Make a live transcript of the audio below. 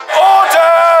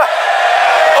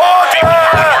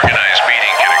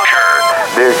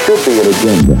should be an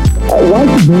agenda.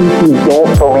 Why should those who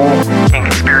don't believe in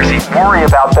conspiracy worry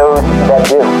about those that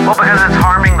do? Well, because it's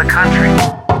harming the country.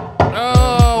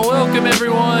 Oh, welcome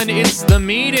everyone. It's The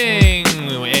Meeting,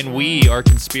 and we are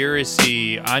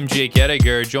Conspiracy. I'm Jake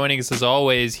Ettinger. Joining us as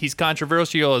always, he's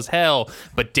controversial as hell,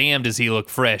 but damn does he look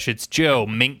fresh. It's Joe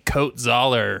Mink Coat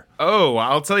Zoller. Oh,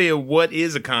 I'll tell you what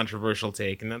is a controversial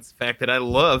take, and that's the fact that I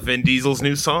love Vin Diesel's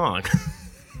new song.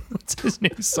 What's his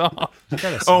new song?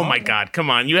 Oh my God, come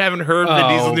on. You haven't heard Vin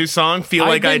Diesel's new song, Feel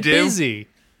Like I Do? Busy.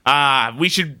 We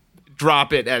should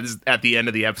drop it at the end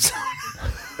of the episode.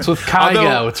 It's with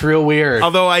Kygo. It's real weird.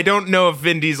 Although I don't know if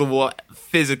Vin Diesel will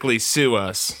physically sue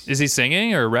us. Is he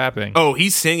singing or rapping? Oh,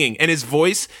 he's singing, and his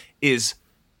voice is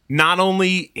not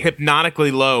only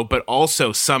hypnotically low, but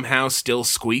also somehow still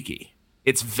squeaky.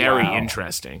 It's very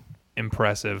interesting.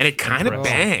 Impressive. And it kind of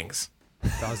bangs.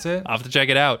 Does it? I'll have to check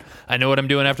it out. I know what I'm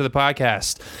doing after the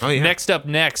podcast. Oh, yeah.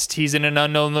 Next, he's in an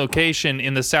unknown location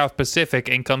in the South Pacific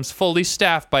and comes fully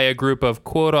staffed by a group of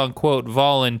quote-unquote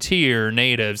volunteer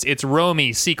natives. It's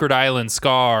Romy, Secret Island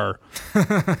Scar.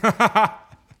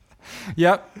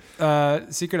 Yep.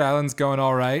 Secret Island's going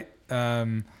all right.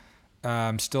 I'm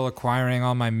still acquiring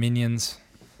all my minions.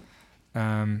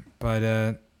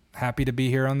 But happy to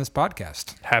be here on this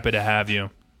podcast. Happy to have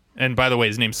you. And by the way,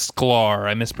 his name's Sklar.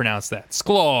 I mispronounced that.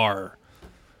 Sklar.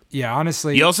 Yeah,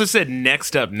 honestly. He also said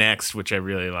next up next, which I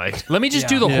really liked. Let me just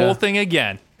do the whole thing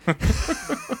again.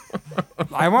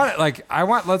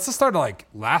 let's just start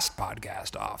last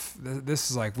podcast off. This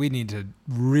is we need to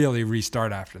really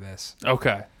restart after this.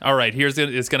 Okay. All right.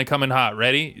 It's going to come in hot.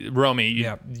 Ready? Romy,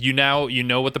 you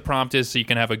know what the prompt is so you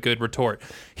can have a good retort.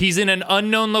 He's in an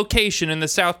unknown location in the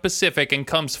South Pacific and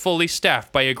comes fully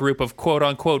staffed by a group of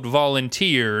quote-unquote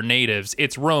volunteer natives.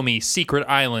 It's Romy, Secret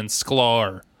Island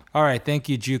Sklar. All right. Thank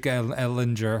you, Juke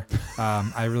Ellinger.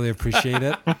 I really appreciate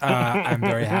it. I'm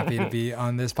very happy to be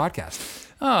on this podcast.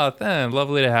 Oh,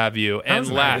 lovely to have you. And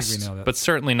last, but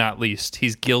certainly not least,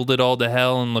 he's gilded all to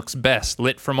hell and looks best,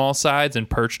 lit from all sides and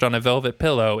perched on a velvet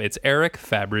pillow. It's Eric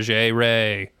Fabergé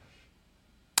Ray.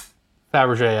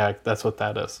 Fabergé, that's what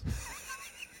that is.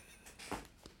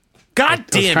 God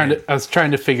damn it. I was trying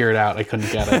to figure it out. I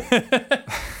couldn't get it.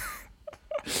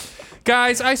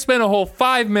 Guys, I spent a whole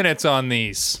 5 minutes on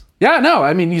these. Yeah, no,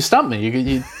 I mean, you stumped me.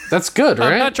 You that's good,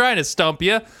 right? I'm not trying to stump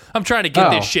you. I'm trying to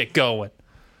get this shit going.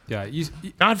 Yeah,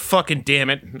 God fucking damn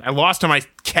it. I lost on my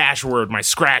cash word, my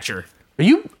scratcher. Are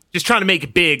you just trying to make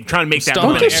it big, trying to make that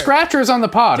don't money? do scratchers on the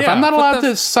pod. Yeah, if I'm not allowed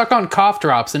to suck on cough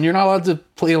drops, then you're not allowed to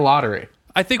play a lottery.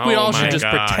 I think we all should just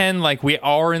God. pretend like we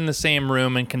are in the same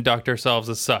room and conduct ourselves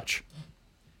as such.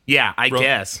 Yeah, I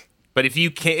guess. But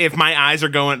if my eyes are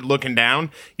looking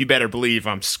down, you better believe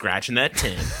I'm scratching that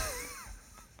tin.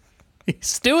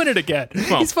 He's doing it again. He's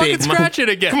big fucking scratching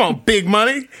again. Come on, big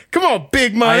money. Come on,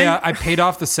 big money. I paid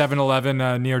off the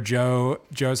 7-Eleven near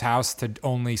Joe's house to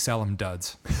only sell him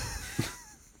duds.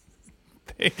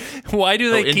 Why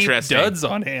do they keep interesting. duds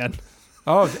on hand?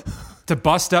 Oh, to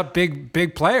bust up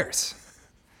big players.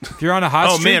 If you're on a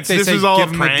hot streak, man, so they this say was all give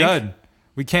a him a prank? dud.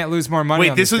 We can't lose more money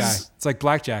on this guy. was- It's like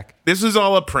blackjack. This was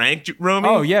all a prank, Romy?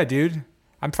 Oh, yeah, dude.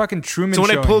 I'm fucking Truman So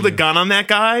when I showing pulled you. a gun on that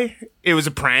guy, it was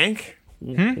a prank?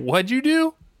 What'd you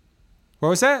do? What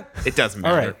was that? It doesn't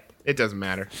matter. All right. It doesn't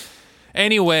matter.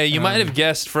 Anyway, you might have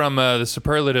guessed from the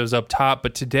superlatives up top,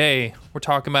 but today we're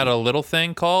talking about a little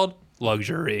thing called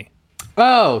luxury.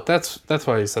 Oh, that's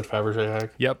why you said Fabergé.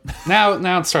 Yep.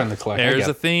 Now it's starting to collect. There's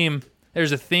a theme.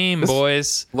 There's a theme,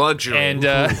 boys. Luxury.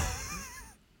 And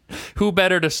who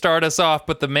better to start us off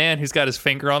but the man who's got his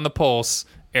finger on the pulse,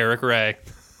 Eric Ray.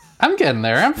 I'm getting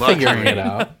there. I'm figuring it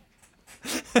out.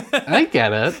 I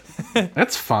get it.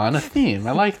 That's fun. A theme.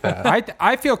 I like that.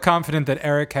 I feel confident that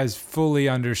Eric has fully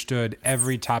understood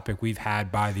every topic we've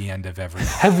had by the end of every.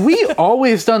 Have we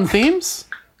always done themes?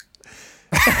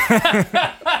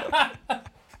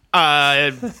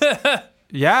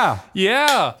 Yeah.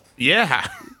 Yeah. Yeah.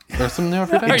 There's some new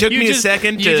every day. It took you me just- a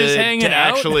second you just hanging to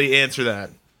out? actually answer that.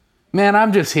 Man,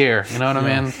 I'm just here. You know what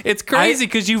I mean? It's crazy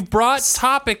because you've brought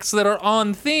topics that are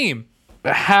on theme.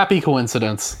 A happy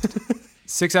coincidence.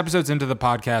 6 episodes into the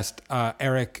podcast,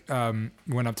 Eric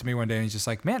went up to me one day and he's just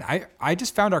like, man, I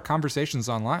just found our conversations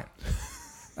online.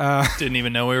 Didn't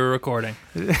even know we were recording.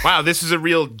 Wow, this is a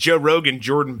real Joe Rogan,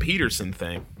 Jordan Peterson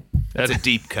thing. That's a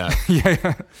deep cut.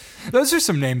 Yeah. Those are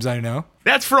some names I know.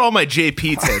 That's for all my J.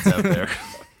 Pete's heads out there.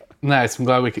 Nice. I'm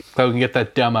glad we can get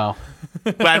that demo.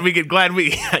 glad we could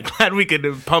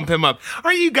pump him up.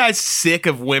 Are you guys sick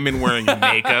of women wearing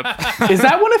makeup? Is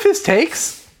that one of his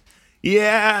takes?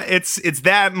 Yeah, it's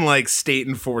that and like state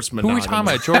enforcement. Who are we talking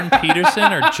about? Jordan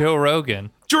Peterson or Joe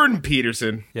Rogan? Jordan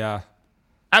Peterson. Yeah.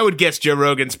 I would guess Joe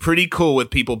Rogan's pretty cool with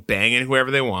people banging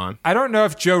whoever they want. I don't know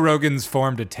if Joe Rogan's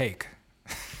formed a take.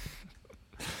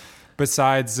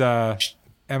 Besides,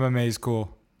 MMA is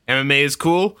cool. MMA is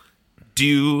cool.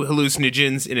 Do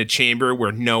hallucinogens in a chamber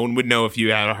where no one would know if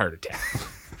you had a heart attack.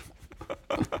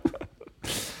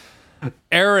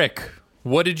 Eric,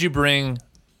 what did you bring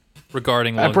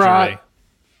regarding I luxury? brought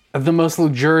the most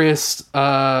luxurious,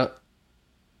 I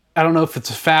don't know if it's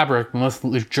a fabric, the most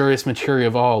luxurious material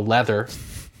of all, leather.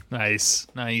 Nice.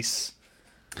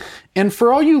 And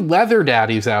for all you leather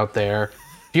daddies out there,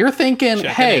 if you're thinking,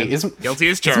 hey, is Guilty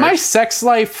as is charged. my sex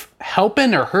life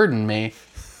helping or hurting me?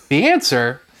 The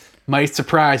answer might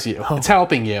surprise you. It's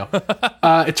helping you.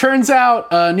 It turns out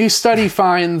a new study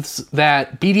finds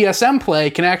that BDSM play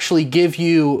can actually give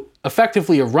you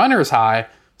effectively a runner's high.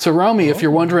 So, Romy, if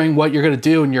you're wondering what you're going to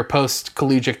do in your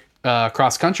post-collegiate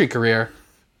cross-country career,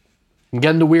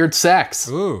 get into weird sex.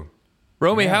 Ooh,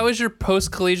 Romy, how is your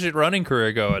post-collegiate running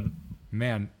career going?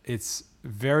 man, it's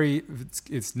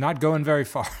not going very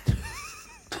far.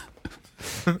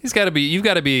 You've got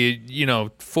to be,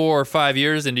 4 or 5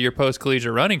 years into your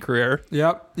post-collegiate running career.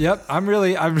 Yep. I've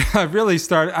really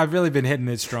been hitting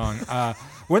it strong.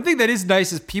 One thing that is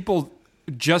nice is people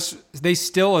they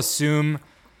still assume,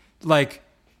 like,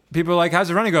 people are like, how's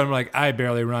the running going? I'm like, I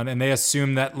barely run. And they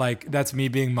assume that, like, that's me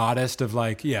being modest of,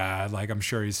 like, yeah, like, I'm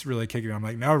sure he's really kicking it. I'm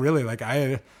like, no, really, like,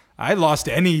 I lost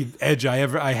any edge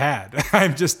I had.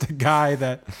 I'm just a guy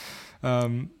that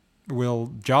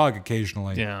will jog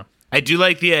occasionally. Yeah. I do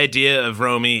like the idea of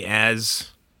Romy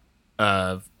as,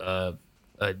 I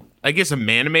guess, a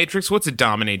manimatrix. What's a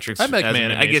dominatrix? I like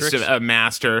I guess manimatrix. a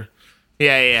master.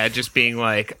 Yeah, just being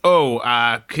like,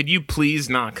 could you please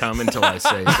not come until I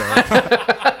say so?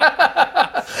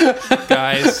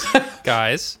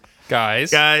 Guys. Guy,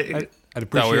 I'd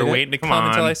appreciate We were it. waiting to come on.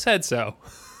 until I said so.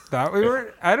 Thought we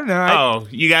were. I don't know.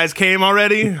 you guys came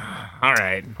already? All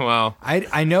right, well.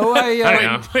 I know. I don't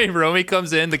know. Wait, Romy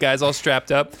comes in, the guy's all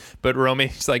strapped up, but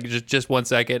Romy's like, just 1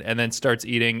 second, and then starts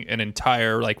eating an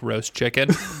entire, like, roast chicken.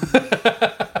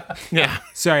 Yeah.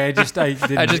 Sorry, I just gotta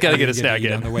get a snack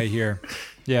in on the way here.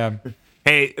 Yeah.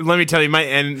 Hey, let me tell you, my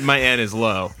N is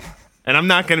low. And I'm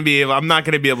not gonna be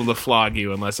able to flog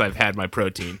you unless I've had my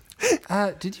protein.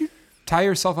 Did you tie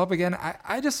yourself up again?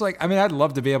 I'd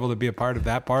love to be able to be a part of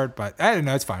that part, but I don't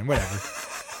know. It's fine. Whatever.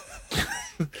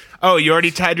 Oh, you already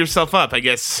tied yourself up. I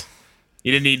guess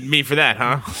you didn't need me for that,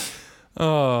 huh?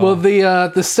 Well,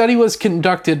 the study was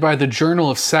conducted by the Journal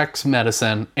of Sex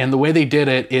Medicine, and the way they did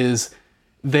it is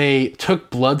they took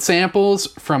blood samples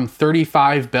from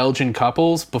 35 Belgian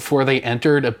couples before they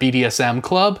entered a BDSM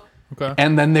club, Okay.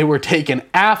 and then they were taken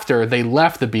after they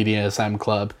left the BDSM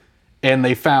club, and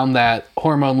they found that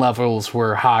hormone levels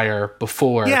were higher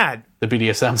before Yeah. the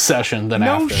BDSM session than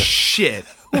No after. shit.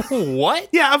 What?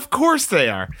 Yeah, of course they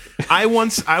are. I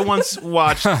once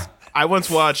watched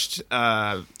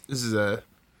this is a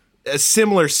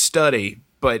similar study,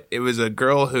 but it was a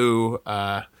girl who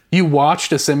You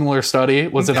watched a similar study?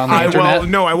 Was it on the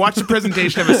internet? I watched a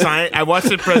presentation of a science. I watched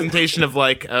a presentation of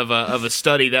a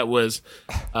study that was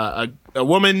a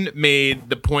woman made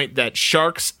the point that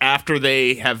sharks, after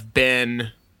they have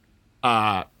been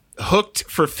hooked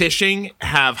for fishing,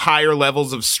 have higher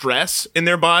levels of stress in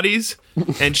their bodies.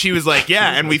 And she was like,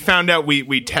 yeah, and we found out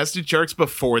we tested sharks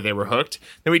before they were hooked,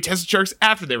 then we tested sharks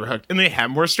after they were hooked, and they have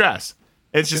more stress.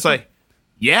 And it's just like,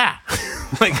 yeah.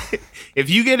 Like, if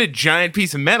you get a giant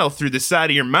piece of metal through the side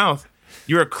of your mouth,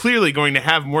 you are clearly going to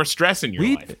have more stress in your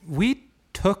life. We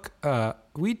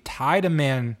tied a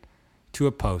man to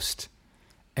a post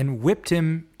and whipped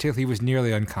him till he was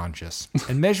nearly unconscious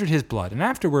and measured his blood. And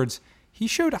afterwards, he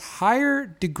showed higher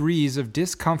degrees of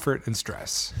discomfort and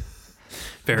stress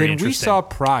Very than interesting. we saw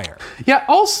prior, Yeah,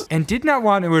 and did not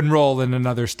want to enroll in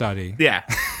another study. Yeah.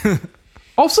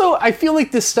 Also, I feel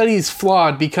like this study is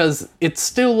flawed because it's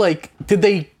still like, did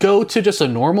they go to just a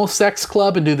normal sex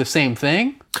club and do the same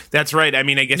thing? That's right. I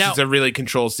mean, I guess Now- it's a really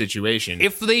controlled situation.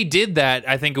 If they did that,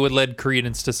 I think it would lend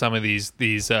credence to some of these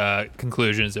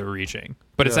conclusions they're reaching.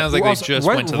 But it sounds like Well, they just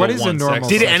what- went to what the is a one normal sex.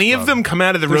 Did sex any club? of them come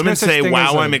out of the There's room no and such say, thing wow,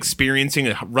 as a- I'm experiencing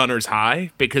a runner's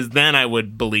high? Because then I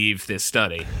would believe this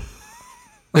study.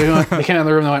 They came out of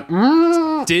the room and they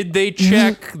went, Did they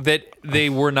check that they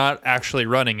were not actually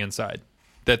running inside?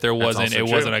 That there wasn't also it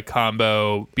true. wasn't a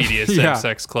combo BDSM Yeah.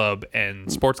 sex club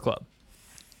and sports club.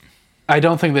 I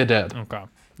don't think they did.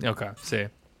 Okay. See.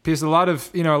 Because a lot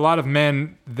of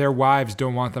men, their wives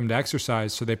don't want them to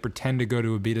exercise, so they pretend to go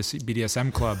to a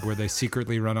BDSM club where they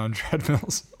secretly run on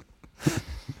treadmills.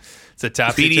 It's a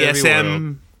topsy-turvy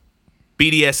world.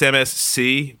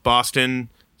 BDSMSC, Boston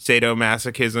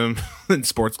sadomasochism in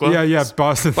sports clubs. Yeah,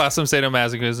 Boston Some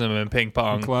sadomasochism and ping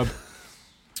pong. Club.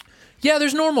 Yeah,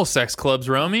 there's normal sex clubs,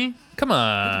 Romy. Come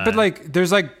on. But like,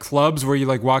 there's like clubs where you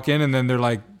like walk in and then they're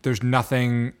like, there's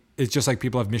nothing. It's just like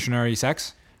people have missionary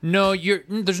sex. No,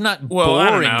 there's not Well, I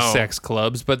don't boring know. sex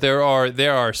clubs, but there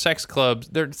are sex clubs.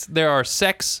 There are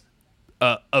sex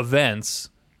events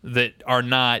that are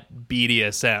not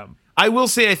BDSM. I will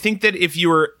say, I think that if you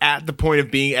were at the point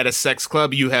of being at a sex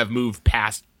club, you have moved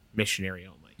past missionary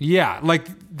only. Yeah, like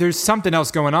there's something else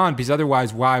going on because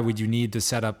otherwise, why would you need to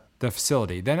set up the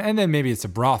facility? Then maybe it's a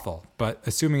brothel. But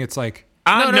assuming it's like,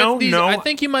 No. I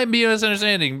think you might be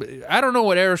misunderstanding. I don't know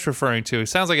what Eric's referring to. It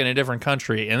sounds like in a different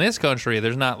country. In this country,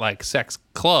 there's not like sex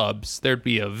clubs. There'd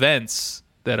be events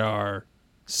that are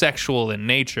sexual in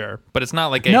nature, but it's not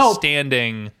like a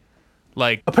standing,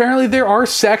 like. Apparently, there are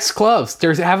sex clubs.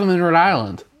 Have them in Rhode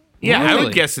Island. Yeah, I Really?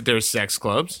 would guess that there's sex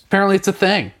clubs. Apparently, it's a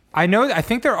thing. I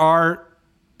think there are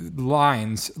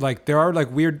lines, like there are like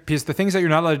weird, because the things that you're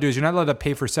not allowed to do is you're not allowed to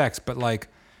pay for sex, but like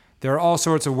there are all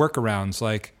sorts of workarounds.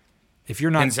 Like if you're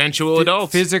not Consensual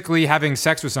adults. physically having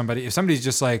sex with somebody, if somebody's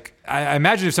just like, I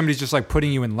imagine if somebody's just like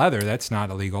putting you in leather, that's not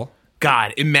illegal.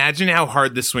 God, imagine how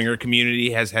hard the swinger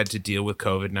community has had to deal with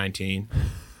COVID-19.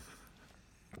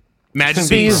 Imagine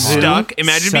being Zoom. stuck.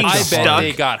 Imagine being I bet stuck.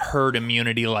 they got herd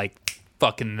immunity like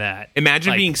fucking that.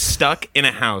 Imagine Like, being stuck in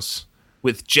a house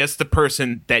with just the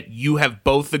person that you have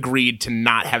both agreed to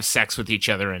not have sex with each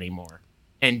other anymore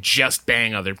and just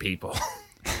bang other people.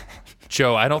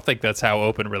 Joe, I don't think that's how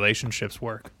open relationships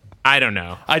work. I don't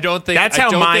know. I don't think That's I how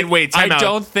don't mine. think- Wait, time I out.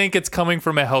 don't think it's coming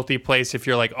from a healthy place. If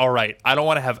you're like, all right, I don't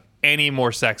want to have any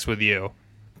more sex with you,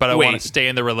 but I want Wait. to stay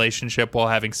in the relationship while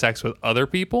having sex with other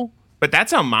people. But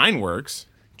that's how mine works.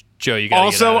 Joe, you got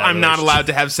Also, I'm not allowed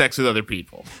to have sex with other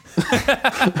people.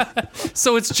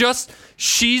 So it's just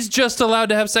she's just allowed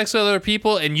to have sex with other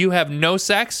people, and you have no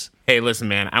sex. Hey, listen,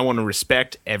 man. I want to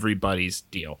respect everybody's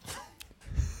deal.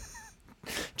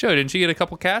 Joe, didn't you get a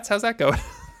couple cats? How's that going?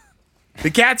 The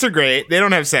cats are great. They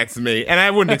don't have sex with me, and I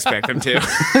wouldn't expect them to.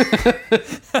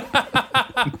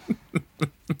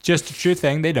 Just a true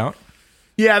thing. They don't.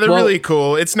 Yeah, they're Well- really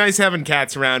cool. It's nice having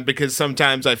cats around because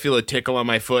sometimes I feel a tickle on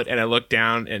my foot and I look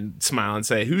down and smile and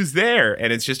say, "Who's there?"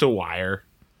 And it's just a wire.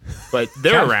 But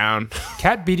they're around.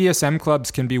 Cat BDSM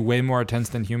clubs can be way more intense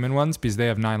than human ones because they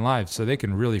have 9 lives, so they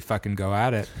can really fucking go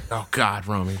at it. Oh God,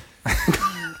 Romy.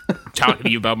 I'm talking to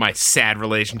you about my sad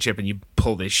relationship and you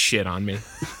pull this shit on me.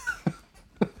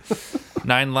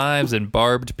 9 lives and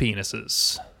barbed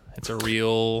penises. It's a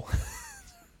real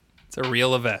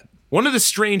event. One of the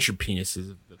stranger penises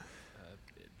of the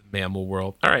mammal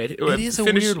world. All right. It is a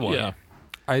weird one. Yeah.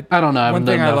 I don't know. I One haven't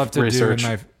thing done I enough love to research.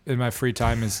 do in my free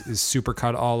time is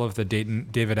supercut all of the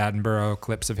David Attenborough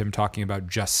clips of him talking about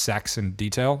just sex in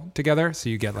detail together, so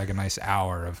you get like a nice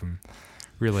hour of him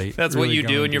really. That's really what you do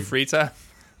going in your deep. free time.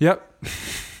 Yep,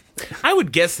 I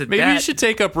would guess that Maybe that, you should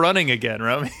take up running again,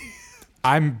 Romy.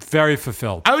 I'm very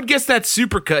fulfilled. I would guess that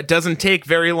supercut doesn't take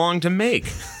very long to make.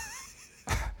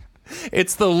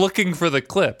 It's the looking for the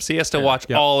clips. He has to watch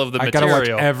Yep. all of the I material.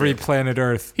 gotta watch every Planet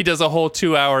Earth. He does a whole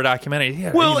 2-hour documentary.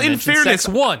 Yeah, Well, I even in mentioned fairness- sex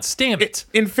once. Damn it.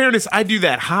 In fairness, I do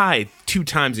that high 2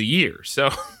 times a year. So,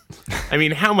 I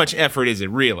mean, how much effort is it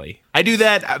really? I do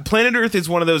that. Planet Earth is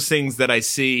one of those things that I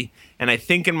see, and I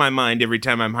think in my mind every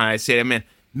time I'm high, I say, man,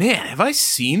 have I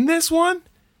seen this one?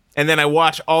 And then I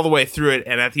watch all the way through it,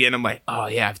 and at the end, I'm like, oh,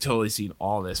 yeah, I've totally seen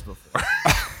all this before.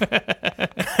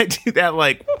 I do that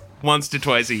like once to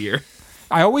twice a year.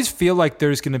 I always feel like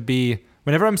there's going to be,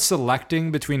 whenever I'm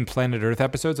selecting between Planet Earth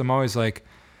episodes, I'm always like,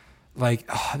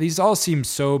 these all seem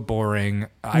so boring.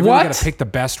 I really What? got to pick the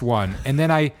best one. And then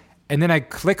I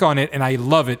click on it and I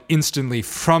love it instantly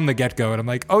from the get-go. And I'm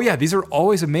like, oh yeah, these are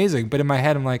always amazing. But in my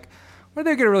head, I'm like, what are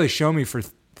they going to really show me for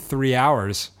 3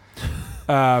 hours?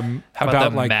 about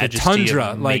About the like the majesty of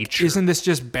tundra. Like, nature? isn't this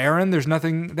just barren? There's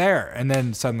nothing there. And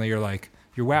then suddenly you're like,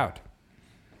 you're wowed.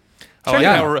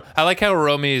 I like how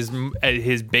Romy's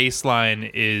his baseline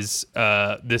is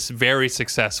this very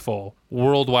successful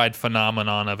worldwide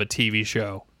phenomenon of a TV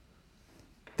show.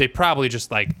 They probably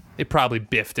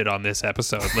biffed it on this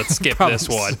episode. Let's skip this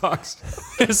one. Sucks.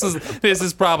 This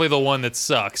is probably the one that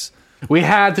sucks. We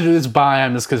had to do this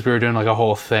biome just because we were doing like a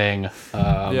whole thing.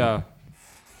 Yeah.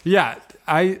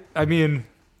 I mean,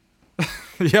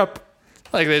 yep.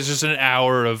 Like there's just an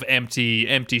hour of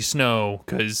empty snow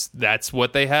because that's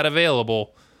what they had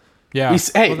available. Yeah.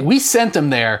 We sent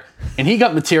him there, and he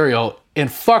got material. And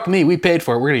fuck me, we paid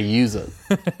for it. We're gonna use it.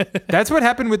 That's what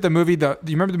happened with the movie. Do you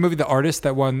remember the movie The Artist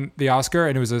that won the Oscar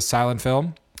and it was a silent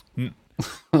film?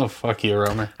 Oh fuck you,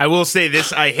 Romer. I will say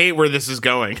this, I hate where this is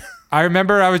going. I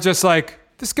remember I was just like,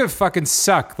 this is gonna fucking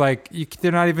suck. Like,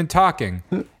 they're not even talking.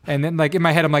 And then, like, in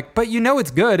my head, I'm like, but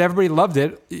it's good. Everybody loved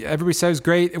it. Everybody said it was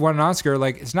great. It won an Oscar.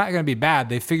 Like, it's not gonna be bad.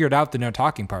 They figured out the no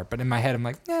talking part. But in my head, I'm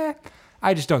like,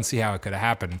 I just don't see how it could have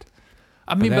happened.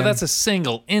 I mean, but that's a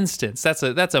single instance. That's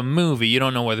a movie. You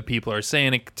don't know whether people are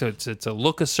saying it to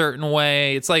look a certain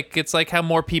way. It's like how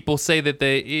more people say that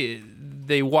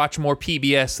they watch more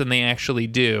PBS than they actually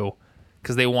do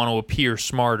because they want to appear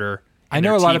smarter. I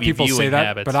know a lot of people say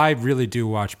that, but I really do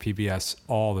watch PBS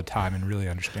all the time and really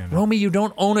understand it. Romy, you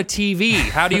don't own a TV.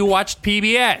 How do you watch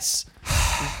PBS?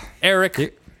 Eric,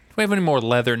 do we have any more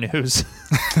leather news?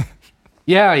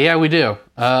 Yeah, we do.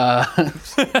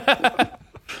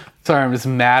 Sorry, I'm just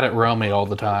mad at Romy all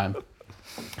the time.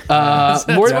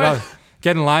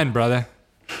 Get in line, brother.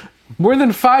 More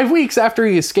than 5 weeks after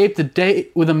he escaped a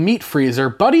date with a meat freezer,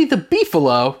 Buddy the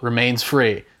Beefalo remains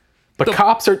free. But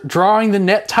cops are drawing the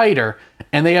net tighter,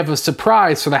 and they have a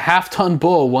surprise for the half-ton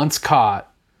bull once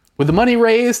caught. With the money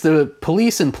raised, the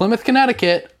police in Plymouth,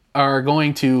 Connecticut are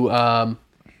going to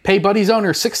pay Buddy's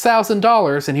owner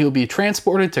 $6,000, and he will be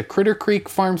transported to Critter Creek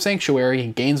Farm Sanctuary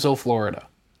in Gainesville, Florida.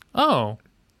 Oh,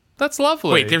 that's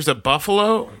lovely. Wait, there's a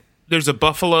buffalo? There's a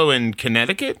buffalo in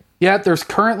Connecticut? Yeah, there's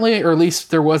currently, or at least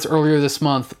there was earlier this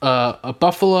month, a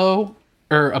beefalo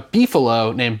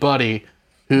named Buddy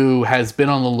who has been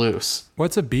on the loose.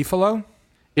 What's a beefalo?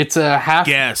 It's a half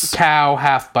cow,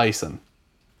 half bison.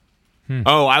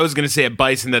 Oh, I was going to say a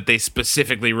bison that they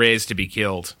specifically raised to be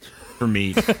killed for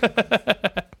meat.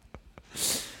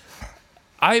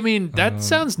 I mean, that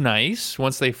sounds nice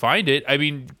once they find it. I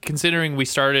mean, considering we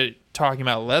started talking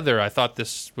about leather, I thought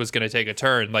this was going to take a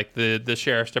turn. Like the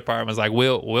sheriff's department was like,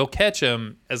 we'll catch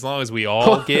him as long as we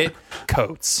all get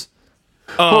coats.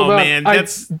 Oh, man,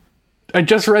 I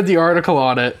just read the article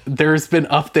on it. There's been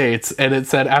updates, and it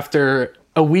said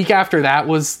a week after that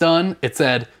was done, it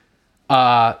said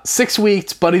 6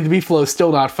 weeks, Buddy the Beefalo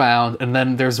still not found, and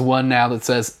then there's one now that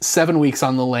says 7 weeks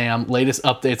on the lamb. Latest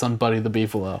updates on Buddy the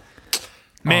Beefalo.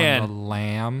 Man, on the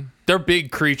lamb. They're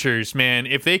big creatures, man.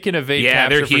 If they can evade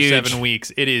capture for 7 weeks,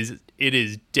 it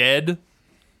is dead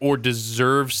or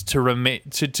deserves to remain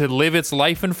to live its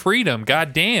life in freedom.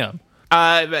 God damn.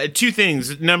 Two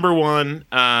things. Number one,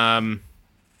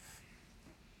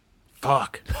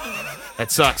 fuck. That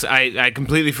sucks. I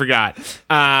completely forgot.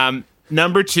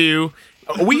 Number two,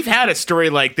 we've had a story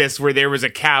like this where there was a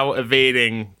cow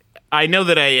evading. I know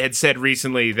that I had said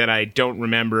recently that I don't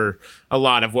remember a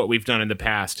lot of what we've done in the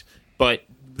past, but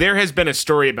there has been a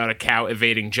story about a cow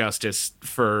evading justice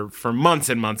for months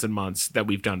and months and months that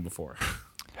we've done before.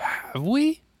 Have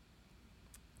we?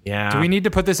 Yeah. Do we need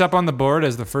to put this up on the board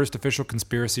as the first official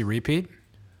conspiracy repeat?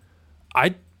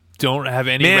 I don't have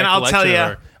any Man, I'll recollection tell of ya.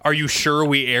 her. Are you sure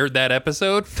we aired that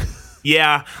episode?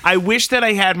 Yeah. I wish that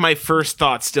I had my first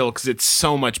thought still because it's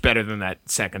so much better than that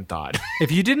second thought.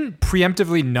 If you didn't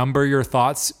preemptively number your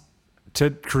thoughts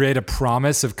to create a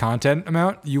promise of content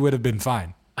amount, you would have been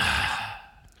fine.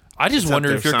 I just It's wonder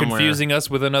up if there you're somewhere. confusing us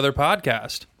with another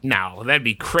podcast. No, that'd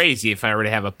be crazy if I were to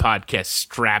have a podcast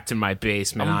strapped in my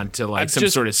basement onto like I'm some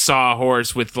just- sort of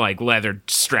sawhorse with like leather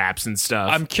straps and stuff.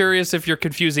 I'm curious if you're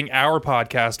confusing our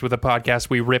podcast with a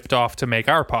podcast we ripped off to make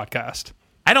our podcast.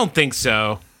 I don't think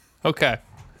so. Okay.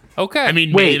 I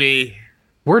mean, Wait. maybe.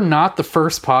 We're not the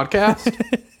first podcast?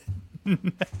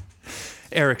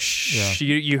 Eric,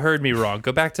 you heard me wrong.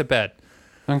 Go back to bed.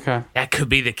 Okay. That could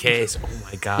be the case. Oh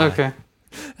my god. Okay.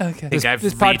 Okay. I think I've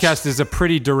This reached- podcast is a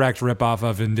pretty direct ripoff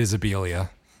of Invisibilia.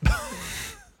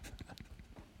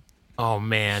 Oh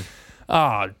man. Oh,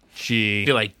 I gee.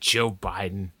 feel like Joe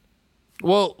Biden.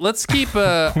 Well, let's keep.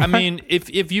 I mean,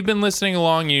 if you've been listening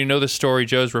along, you know the story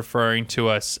Joe's referring to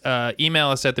us. Email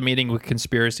us at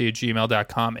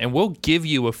themeetingwithconspiracy@gmail.com, and we'll give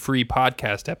you a free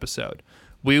podcast episode.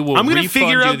 We will. I'm gonna refund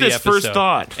figure you out the this first episode.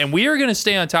 thought. and we are gonna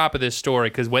stay on top of this story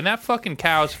because when that fucking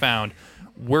cow's found,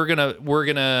 we're gonna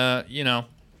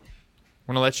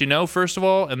let you know first of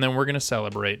all, and then we're gonna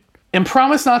celebrate. And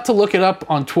promise not to look it up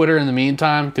on Twitter in the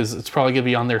meantime, because it's probably going to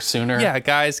be on there sooner. Yeah,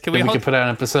 guys, can Then we we all, can put out an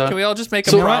episode. can we all just make a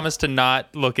So- promise to not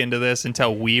look into this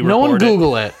until we No one report it?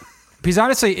 Google it. Because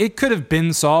honestly, it could have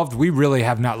been solved. We really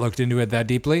have not looked into it that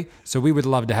deeply. So we would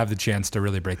love to have the chance to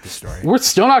really break the story. We're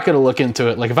still not going to look into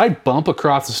it. Like, if I bump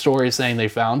across the story saying they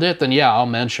found it, then yeah, I'll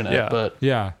mention it. Yeah. But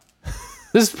Yeah.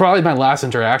 this is probably my last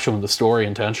interaction with the story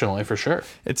intentionally, for sure.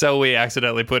 Until we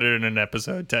accidentally put it in an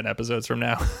episode 10 episodes from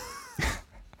now.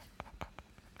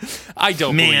 I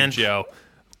don't Man. believe Joe.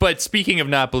 But speaking of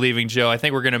not believing Joe, I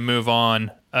think we're going to move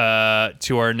on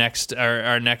to our next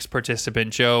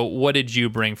participant. Joe, what did you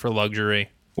bring for luxury?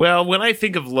 Well, when I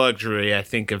think of luxury, I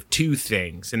think of two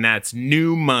things, and that's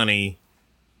new money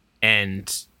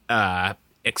and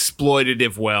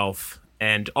exploitative wealth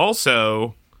and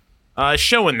also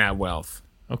showing that wealth.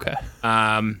 Okay.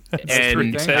 And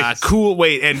three things.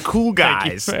 cool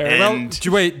guys.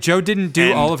 And Joe didn't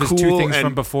do all of his two things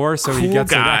from before, so he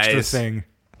gets an extra guys. thing.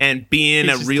 And being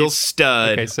a real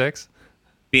stud. Okay, 6.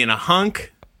 Being a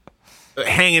hunk.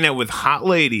 Hanging out with hot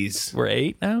ladies. We're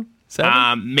 8 now?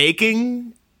 7?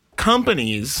 Making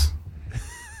companies.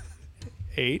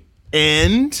 8?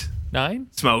 And 9?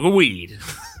 smoking weed.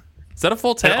 Is that a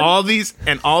full 10? And all these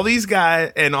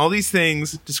guys and all these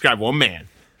things describe one man.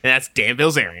 And that's Dan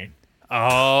Bilzerian.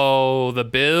 Oh, the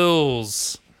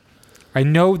Bills. I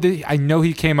know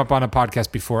he came up on a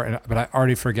podcast before, but I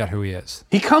already forget who he is.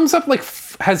 He comes up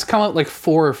has come up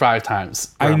 4 or 5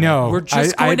 times. I know. We're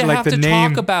just going to have to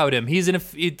talk about him. He's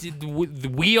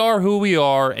we are who we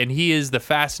are, and he is the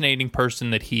fascinating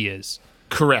person that he is.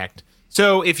 Correct.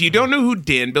 So if you don't know who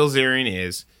Dan Bilzerian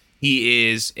is, he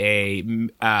is a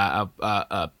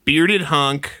bearded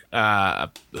hunk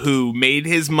who made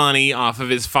his money off of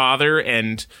his father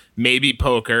and maybe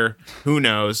poker. Who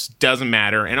knows? Doesn't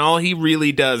matter. And all he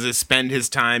really does is spend his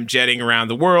time jetting around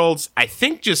the world. I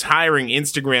think just hiring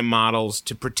Instagram models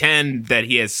to pretend that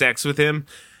he has sex with him.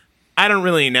 I don't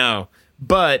really know.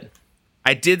 But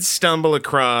I did stumble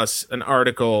across an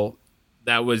article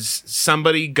that was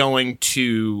somebody going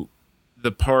to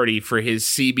the party for his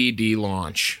CBD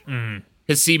launch,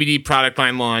 his CBD product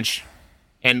line launch,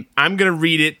 and I'm gonna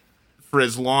read it for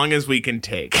as long as we can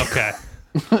take. Okay.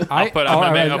 I'll put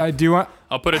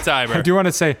a timer. I do want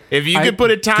to say, if you could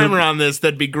put a timer on this,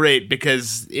 that'd be great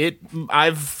because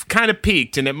I've kind of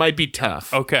peaked and it might be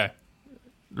tough. Okay.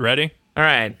 Ready? All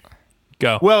right.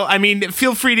 Go. Well, I mean,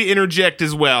 feel free to interject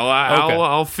as well.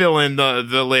 I'll fill in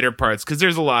the later parts because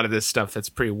there's a lot of this stuff that's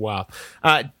pretty wild.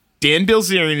 Dan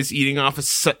Bilzerian is eating off a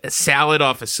salad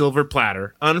off a silver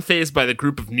platter, unfazed by the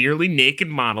group of nearly naked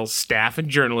models, staff, and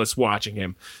journalists watching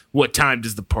him. What time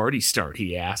does the party start,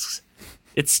 he asks.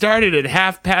 It started at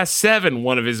 7:30,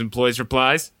 one of his employees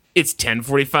replies. It's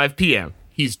 10:45 p.m.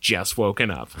 He's just woken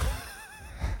up.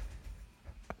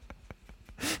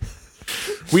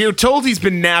 We are told he's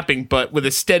been napping, but with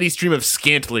a steady stream of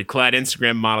scantily clad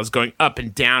Instagram models going up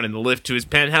and down in the lift to his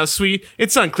penthouse suite,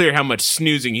 it's unclear how much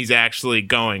snoozing he's actually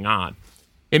going on.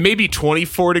 It may be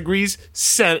 24 degrees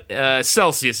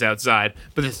Celsius outside,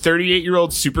 but the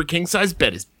 38-year-old super king-size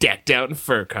bed is decked out in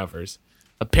fur covers.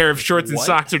 A pair of shorts and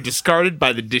socks are discarded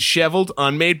by the disheveled,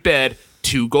 unmade bed.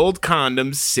 2 gold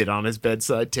condoms sit on his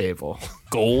bedside table.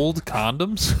 Gold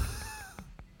condoms?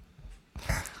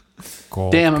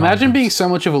 Damn, imagine being so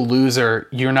much of a loser,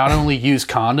 you're not only use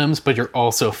condoms, but you're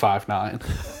also 5'9".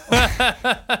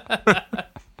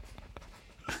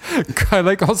 I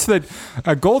like also that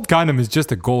a gold condom is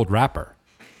just a gold wrapper.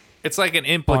 It's like an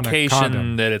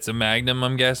implication that it's a Magnum,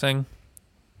 I'm guessing.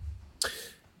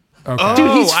 Okay.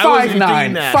 Dude, he's I wasn't doing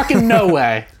 5'9". that. Fucking no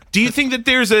way. Do you think that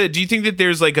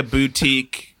there's like a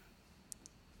boutique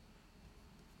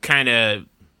kind of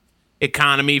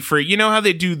economy for, you know how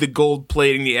they do the gold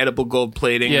plating, the edible gold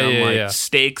plating on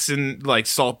steaks, and like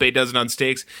Salt Bae does it on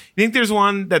steaks? You think there's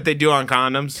one that they do on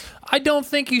condoms? I don't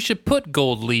think you should put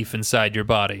gold leaf inside your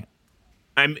body.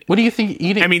 What do you think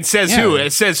eating? I mean, who?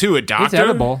 It says who? A doctor? It's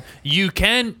edible. You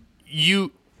can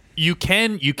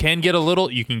get a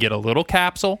little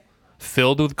capsule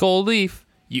filled with gold leaf.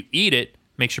 You eat it,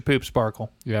 makes your poop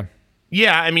sparkle. Yeah.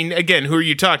 Yeah, I mean, again, who are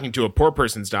you talking to? A poor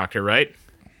person's doctor, right?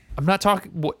 I'm not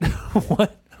talking. What?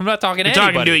 I'm not talking to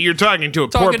anybody. You're talking to a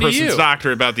poor person's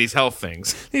doctor about these health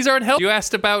things. These aren't health. You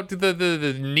asked about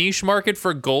the niche market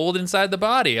for gold inside the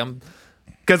body.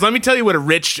 Because let me tell you what a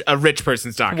rich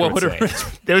person's doctor would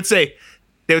say.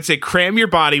 They would say, cram your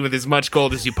body with as much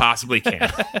gold as you possibly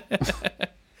can,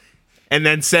 and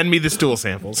then send me the stool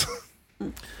samples.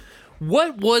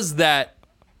 What was that?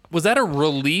 Was that a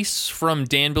release from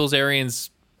Dan Bilzerian's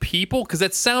people? Because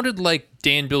that sounded like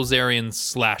Dan Bilzerian's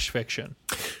slash fiction.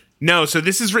 No, so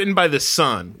this is written by The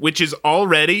Sun, which is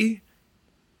already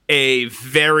a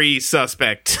very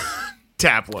suspect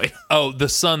tabloid. Oh, The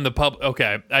Sun, the pub.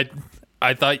 Okay,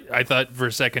 I thought for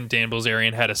a second Dan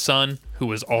Bilzerian had a son who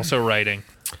was also writing.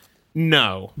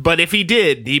 No, but if he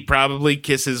did, he probably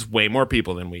kisses way more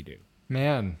people than we do.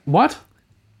 Man. What?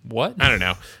 What? I don't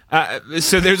know.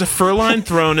 So there's a fur-lined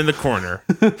throne in the corner.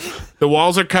 The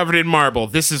walls are covered in marble.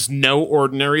 This is no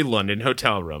ordinary London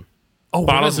hotel room. Oh,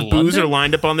 bottles of booze are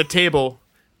lined up on the table.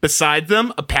 Beside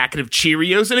them, a packet of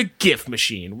Cheerios and a gift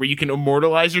machine where you can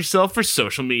immortalize yourself for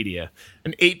social media.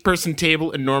 An 8-person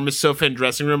table, enormous sofa, and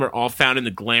dressing room are all found in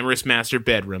the glamorous master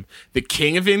bedroom. The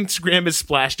king of Instagram has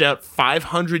splashed out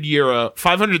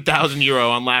 500,000 euro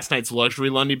on last night's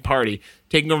luxury London party,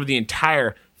 taking over the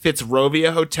entire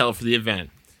Fitzrovia Hotel for the event,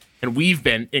 and we've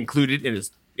been included in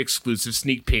his exclusive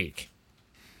sneak peek.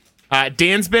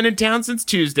 Dan's been in town since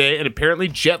Tuesday, and apparently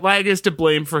jet lag is to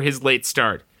blame for his late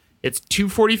start. It's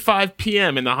 2:45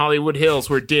 p.m. in the Hollywood Hills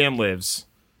where Dan lives,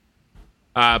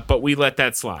 but we let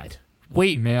that slide.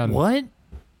 Wait, Man. what?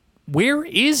 Where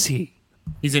is he?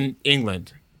 He's in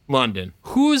England, London.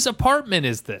 Whose apartment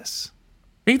is this?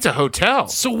 I think it's a hotel.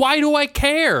 So why do I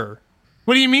care?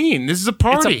 What do you mean? This is a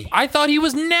party. I thought he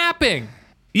was napping.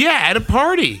 Yeah, at a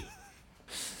party.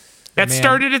 That Man.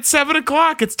 started at 7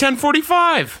 o'clock. It's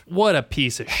 10:45. What a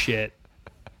piece of shit.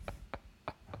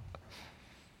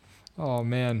 Oh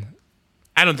man.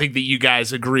 I don't think that you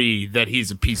guys agree that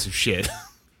he's a piece of shit.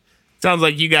 Sounds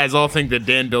like you guys all think that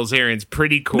Dan Bilzerian's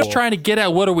pretty cool. I'm just trying to get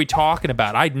at what are we talking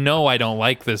about. I know I don't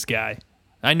like this guy.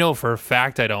 I know for a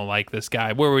fact I don't like this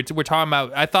guy. We're talking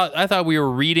about. I thought we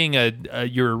were reading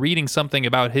you were reading something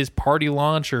about his party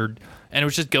launch, and it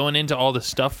was just going into all the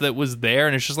stuff that was there,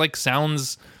 and it's just like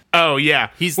sounds. Oh yeah,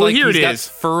 He's well, like here he's it got is.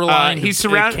 fur lined. He's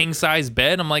surrounded. king size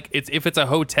bed. I'm like, if it's a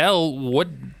hotel, what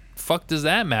fuck does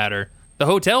that matter? The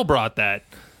hotel brought that.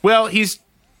 Well,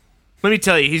 let me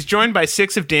tell you, he's joined by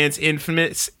 6 of Dan's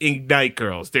infamous Ignite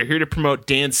girls. They're here to promote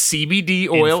Dan's CBD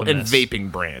oil Infamous. and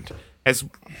vaping brand as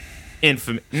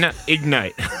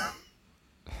Ignite.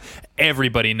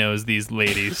 Everybody knows these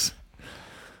ladies.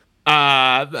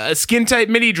 Skin tight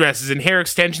mini dresses and hair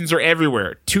extensions are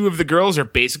everywhere. 2 of the girls are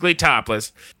basically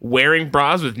topless, wearing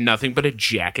bras with nothing but a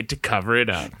jacket to cover it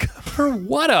up. For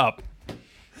what up?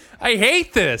 I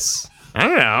hate this. I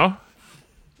don't know.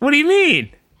 What do you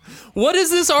mean? What does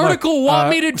this article want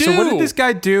me to do? So what did this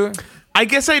guy do? I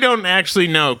guess I don't actually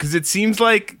know because it seems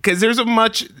like because there's a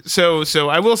much so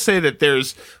I will say that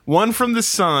there's one from the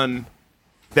Sun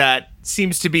that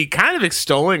seems to be kind of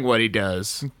extolling what he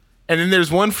does, and then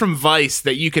there's one from Vice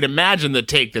that you can imagine the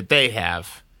take that they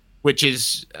have, which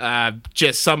is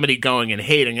just somebody going and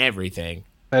hating everything.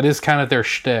 That is kind of their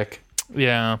shtick.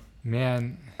 Yeah,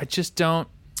 Man. I just don't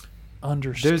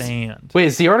understand. Wait,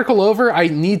 is the article over? I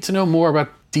need to know more about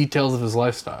details of his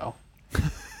lifestyle.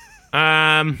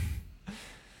 There's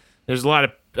a lot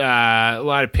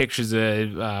of pictures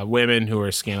of women who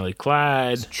are scantily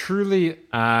clad. Truly.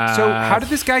 So how did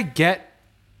this guy get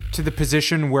to the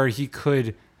position where he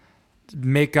could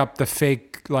make up the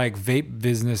fake like vape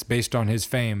business based on his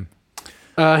fame?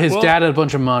 His dad had a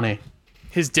bunch of money.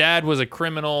 His dad was a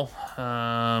criminal,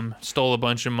 stole a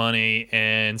bunch of money,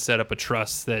 and set up a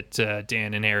trust that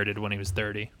Dan inherited when he was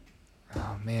 30.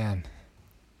 Oh man.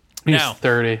 He's Now-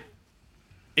 30.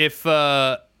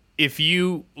 If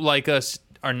you, like us,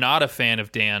 are not a fan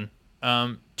of Dan,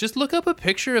 just look up a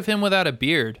picture of him without a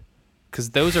beard,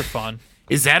 because those are fun.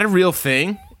 Is that a real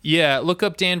thing? Yeah, look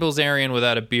up Dan Bilzerian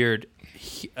without a beard.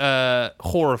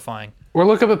 Horrifying. Or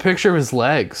look up a picture of his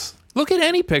legs. Look at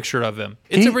any picture of him.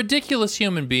 It's a ridiculous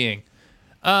human being.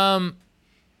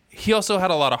 He also had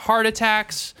a lot of heart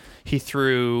attacks. He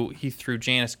threw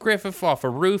Janice Griffith off a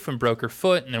roof and broke her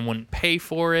foot and then wouldn't pay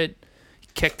for it. He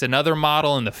kicked another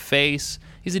model in the face.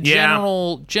 He's a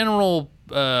general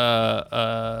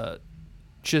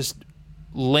just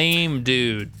lame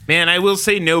dude. Man, I will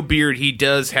say no beard. He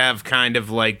does have kind of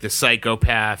like the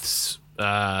psychopath's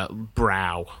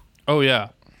brow. Oh yeah.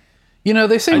 You know,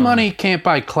 they say money can't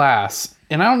buy class,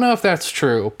 and I don't know if that's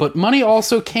true, but money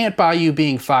also can't buy you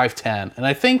being 5'10", and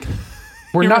I think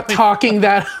we're not talking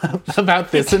that about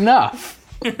this enough.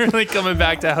 You're really coming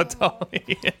back to how tall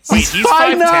he is. Wait, he's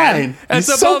 5'10"? That's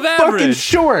He's so above fucking average.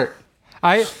 short.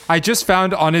 I just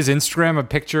found on his Instagram a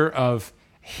picture of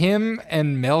him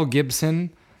and Mel Gibson,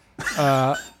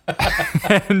 and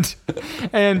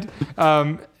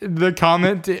the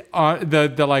comment on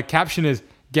the like caption is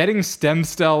getting stem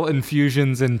cell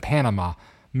infusions in Panama.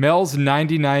 Mel's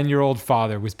 99-year-old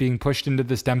father was being pushed into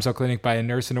the stem cell clinic by a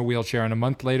nurse in a wheelchair, and a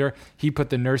month later, he put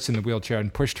the nurse in the wheelchair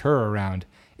and pushed her around.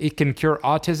 It can cure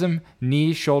autism,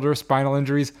 knee, shoulder, spinal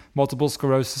injuries, multiple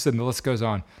sclerosis, and the list goes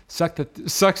on.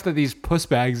 Sucks that these puss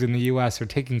bags in the U.S. are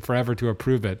taking forever to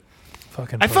approve it.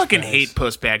 I fucking hate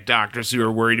post-back doctors who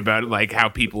are worried about like how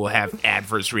people have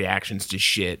adverse reactions to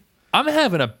shit. I'm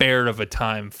having a bear of a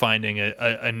time finding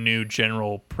a new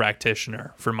general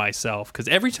practitioner for myself, because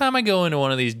every time I go into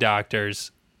one of these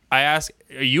doctors, I ask,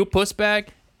 "Are you a puss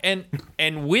bag?" And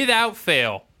without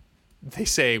fail, they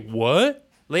say, "What?"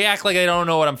 They act like I don't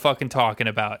know what I'm fucking talking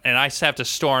about, and I just have to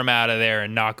storm out of there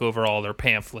and knock over all their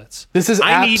pamphlets. This is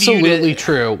I need you absolutely to-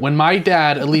 true. When my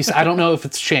dad, at least I don't know if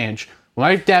it's changed, when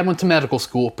my dad went to medical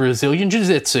school, Brazilian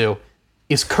Jiu-Jitsu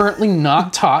is currently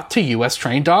not taught to U.S.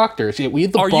 trained doctors. Yet we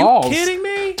had the Are you balls kidding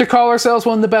me? to call ourselves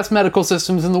one of the best medical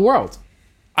systems in the world.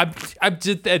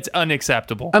 It's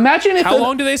unacceptable. Imagine if How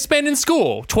long do they spend in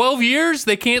school? 12 years?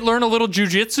 They can't learn a little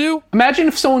jujitsu? Imagine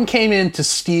if someone came in to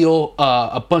steal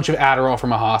a bunch of Adderall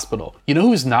from a hospital. You know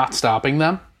who's not stopping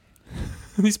them?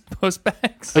 These post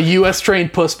bags. A U.S.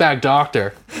 trained postbag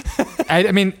doctor.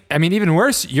 I mean, even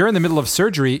worse. You're in the middle of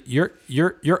surgery.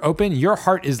 You're open. Your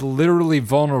heart is literally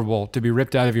vulnerable to be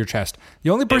ripped out of your chest. The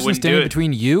only person wouldn't do standing it.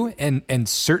 between you and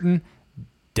certain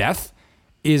death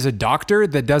is a doctor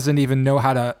that doesn't even know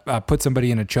how to put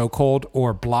somebody in a chokehold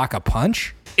or block a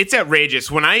punch. It's outrageous.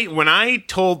 When I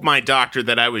told my doctor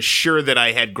that I was sure that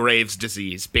I had Graves'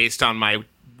 disease based on my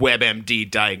WebMD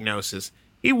diagnosis,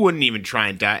 he wouldn't even try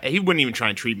and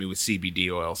treat me with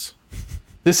CBD oils.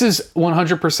 This is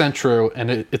 100% true,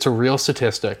 and it's a real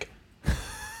statistic.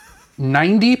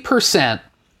 90%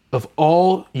 of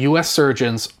all U.S.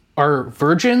 surgeons are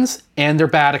virgins, and they're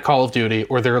bad at Call of Duty,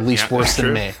 or they're at least worse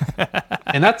than me.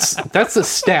 And that's a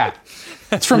stat.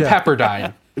 It's from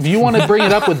Pepperdine. If you want to bring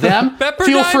it up with them, feel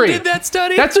Pepperdine free. did that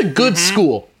study? That's a good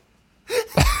school.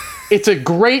 It's a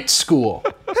great school.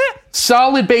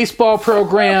 Solid baseball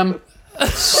program.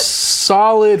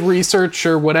 Solid research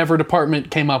or whatever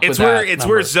department came up with that. It's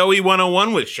where Zoe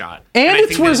 101 was shot. And I it's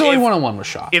think where that Zoe 101 was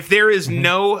shot. If there is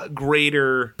no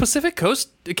greater... Pacific Coast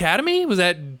Academy? Was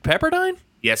that Pepperdine?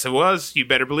 Yes, it was. You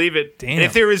better believe it. Damn. And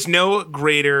if there is no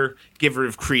greater giver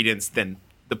of credence than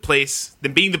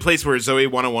being the place where Zoe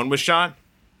 101 was shot,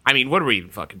 I mean, what are we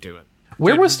even fucking doing?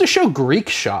 Where was the show Greek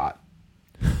shot?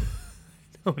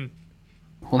 Well,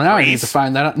 now I need to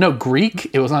find that out. No, Greek.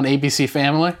 It was on ABC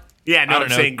Family. Yeah, no, don't I'm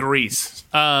know. saying Greece.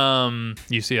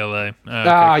 UCLA.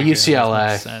 UCLA.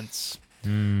 Makes sense.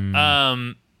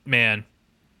 Man,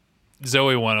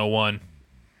 Zoe 101.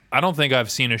 I don't think I've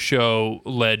seen a show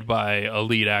led by a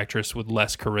lead actress with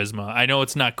less charisma. I know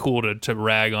it's not cool to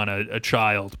rag on a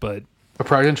child, but A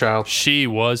Pregnant Child. she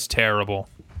was terrible.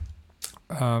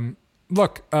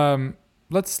 Look,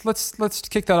 let's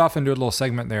kick that off into a little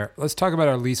segment there. Let's talk about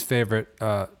our least favorite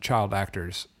child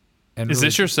actors. And Is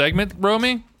this your segment,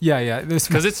 Romy? Yeah. This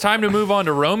Because it's time to move on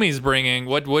to Romy's bringing.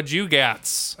 What'd you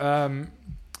gats? So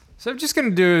I'm just going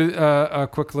to do a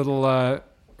quick little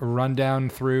rundown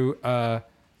through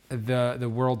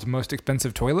the world's most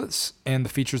expensive toilets and the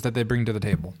features that they bring to the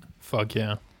table. Fuck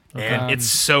yeah. And it's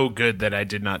so good that I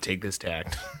did not take this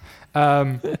tact.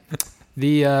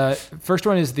 The first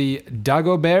one is the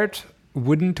Dagobert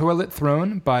Wooden Toilet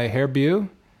Throne by Herbieu.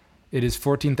 It is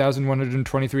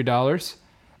 $14,123.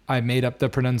 I made up the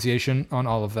pronunciation on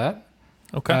all of that.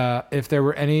 Okay. If there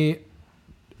were any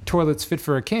toilets fit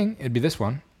for a king, it'd be this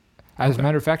one. As a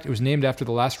matter of fact, it was named after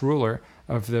the last ruler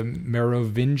of the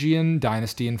Merovingian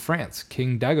dynasty in France,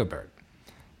 King Dagobert.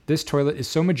 This toilet is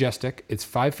so majestic, it's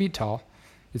 5 feet tall.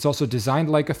 It's also designed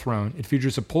like a throne. It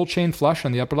features a pull chain flush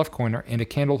on the upper left corner and a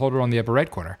candle holder on the upper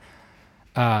right corner.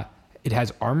 It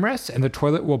has armrests, and the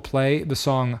toilet will play the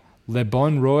song Le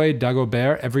Bon Roi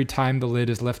Dagobert every time the lid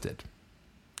is lifted.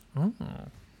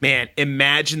 Man,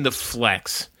 imagine the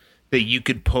flex that you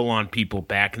could pull on people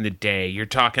back in the day. You're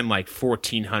talking like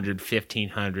 1400,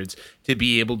 1500s to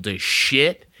be able to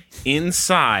shit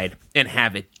inside and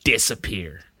have it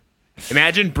disappear.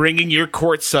 Imagine bringing your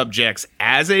court subjects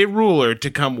as a ruler to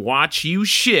come watch you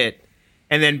shit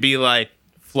and then be like,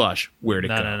 flush, where'd it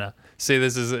go? No. See,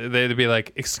 they'd be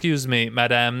like, excuse me,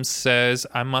 madame says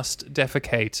I must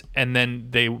defecate. And then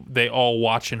they all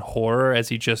watch in horror as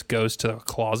he just goes to the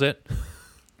closet.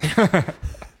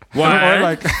 Why?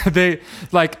 Or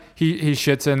he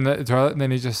shits in the toilet and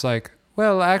then he's just like,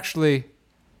 well, actually,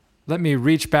 let me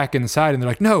reach back inside. And they're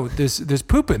like, no, there's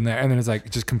poop in there. And then it's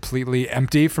like just completely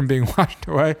empty from being washed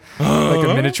away. Like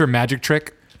a miniature magic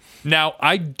trick. Now,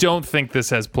 I don't think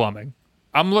this has plumbing.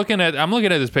 I'm looking at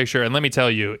this picture, and let me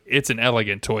tell you, it's an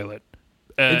elegant toilet.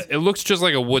 It looks just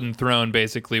like a wooden throne,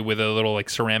 basically, with a little like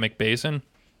ceramic basin.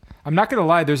 I'm not gonna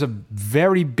lie. There's a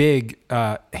very big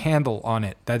handle on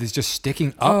it that is just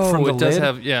sticking up from the it does lid.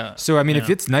 have, yeah. So I mean, if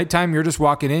it's nighttime, you're just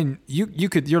walking in.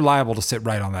 You're liable to sit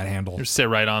right on that handle. Just sit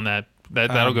right on that.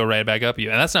 That'll go right back up you,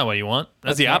 and that's not what you want.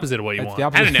 That's the opposite of what you want.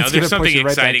 I don't know. There's something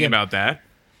exciting about that.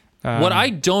 What I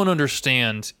don't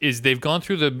understand is they've gone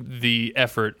through the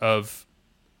effort of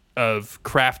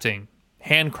handcrafting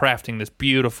this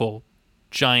beautiful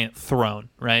giant throne,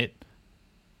 right?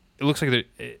 It looks like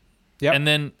and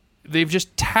then they've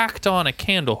just tacked on a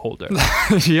candle holder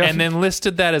and then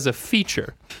listed that as a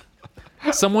feature.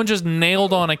 Someone just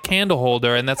nailed on a candle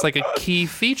holder, and that's like a key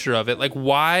feature of it. Like,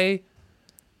 why?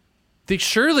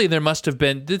 Surely there must have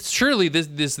been. Surely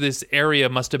this area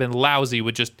must have been lousy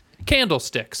with just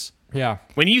candlesticks. Yeah.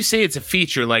 When you say it's a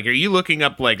feature, like, are you looking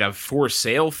up like a for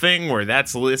sale thing where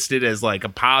that's listed as like a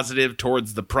positive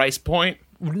towards the price point?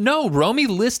 No, Romy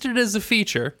listed it as a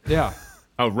feature. Yeah.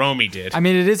 Oh, Romy did. I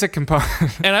mean, it is a component.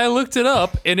 And I looked it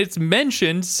up, and it's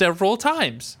mentioned several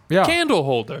times. Yeah. Candle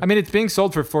holder. I mean, it's being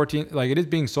sold for 14. Like, it is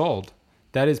being sold.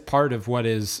 That is part of what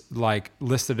is like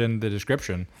listed in the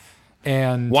description.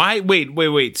 And Why?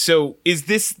 Wait. So is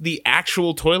this the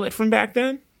actual toilet from back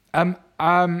then?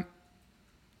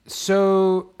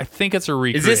 so I think it's a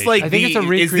recreation. Is this like I think it's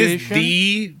a Is this recreation.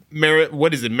 the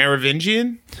what is it?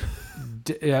 Merovingian?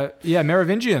 yeah,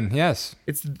 Merovingian. Yes.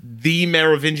 It's the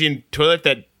Merovingian toilet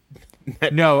that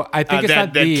No, I think it's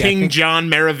not that the I King think- John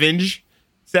Merovinge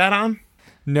sat on.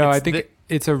 No, I It's think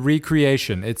it's a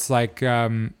recreation. It's like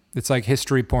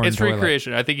history porn. It's toilet.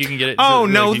 recreation. I think you can get it. Oh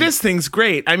so, no, like, you- this thing's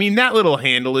great. I mean, that little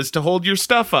handle is to hold your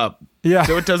stuff up, Yeah.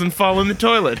 so it doesn't fall in the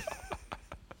toilet.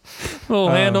 little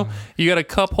handle. You got a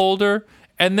cup holder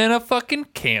and then a fucking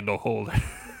candle holder.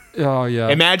 Oh yeah.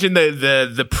 Imagine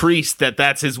the priest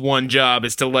that's his one job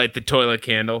is to light the toilet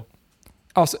candle.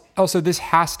 Also, this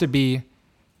has to be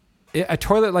a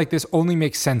toilet like this. Only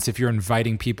makes sense if you're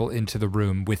inviting people into the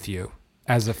room with you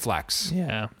as a flex.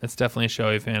 Yeah, it's definitely a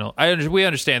showy panel. We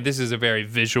understand this is a very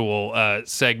visual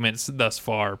segment thus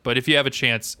far, but if you have a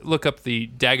chance, look up the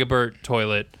Dagobert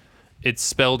toilet. It's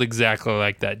spelled exactly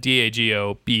like that.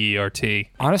 Dagobert.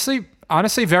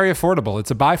 Honestly, very affordable.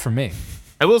 It's a buy for me.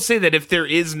 I will say that if there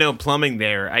is no plumbing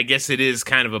there, I guess it is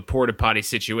kind of a porta potty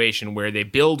situation where they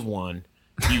build one,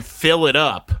 you fill it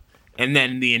up, and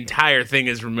then the entire thing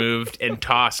is removed and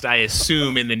tossed, I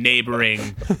assume, in the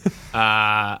neighboring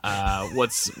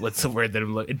what's the word that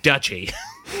I'm looking, duchy.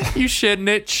 You shit in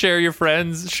it, show your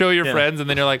friends, and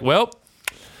then you're like, well,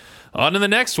 on to the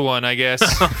next one, I guess.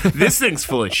 This thing's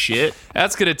full of shit.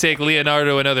 That's going to take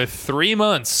Leonardo another 3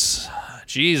 months.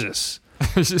 Jesus.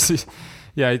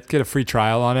 Yeah, you get a free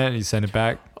trial on it and you send it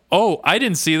back. Oh, I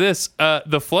didn't see this.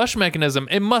 The flush mechanism,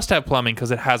 it must have plumbing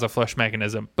because it has a flush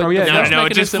mechanism. But Oh, yeah, the No, flush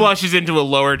it just mechanism, flushes into a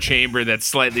lower chamber that's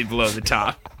slightly below the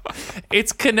top.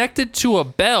 it's connected to a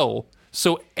bell,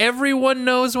 so everyone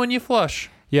knows when you flush.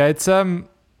 Yeah, it's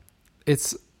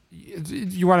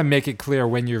you want to make it clear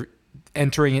when you're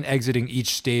entering and exiting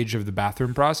each stage of the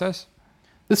bathroom process.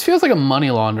 This feels like a money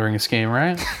laundering scheme,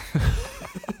 right?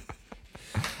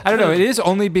 I don't know. It is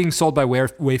only being sold by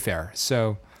Wayfair,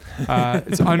 so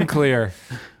it's unclear.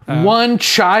 One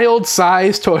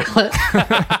child-sized toilet.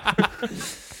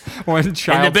 One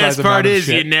child. And the best size part amount of is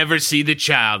you shit. never see the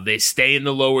child. They stay in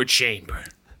the lower chamber.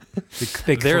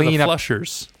 They They're clean the up.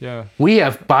 flushers. Yeah. We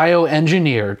have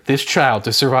bioengineered this child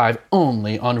to survive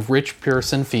only on rich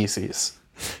person feces.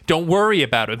 Don't worry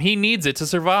about him. He needs it to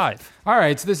survive. All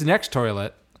right. So this next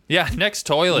toilet, Yeah, next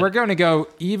toilet. we're going to go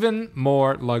even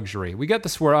more luxury. We got the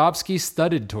Swarovski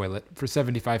studded toilet for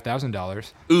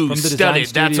 $75,000. Ooh, from the design studded. That's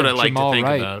studio what I of like to Jamal think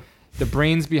Wright. about. The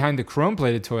brains behind the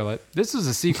chrome-plated toilet. This is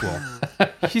a sequel.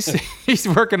 he's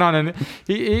working on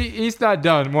he's not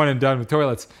done one and done with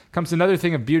toilets. Comes another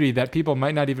thing of beauty that people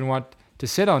might not even want to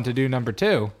sit on to do number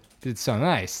 2. It's so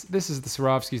nice. This is the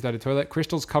Swarovski studded toilet.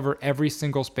 Crystals cover every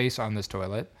single space on this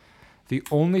toilet. The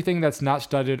only thing that's not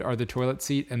studded are the toilet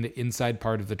seat and the inside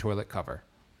part of the toilet cover.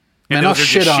 And Man, I'll those are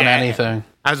shit just on shag. anything.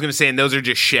 I was going to say, and those are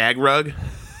just shag rug.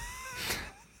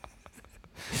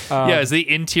 Yeah, is the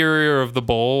interior of the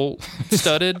bowl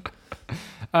studded?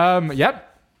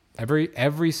 Yep.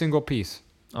 Every single piece.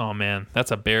 Oh man,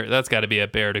 that's got to be a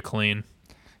bear to clean.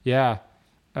 Yeah.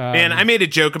 Man, I made a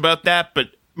joke about that,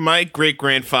 but my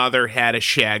great-grandfather had a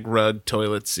shag rug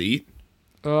toilet seat,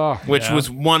 Oh, which was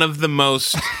one of the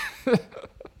most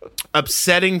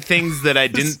upsetting things that I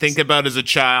didn't think about as a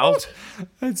child,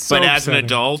 it's so but as an upsetting.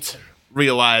 adult,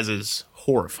 realizes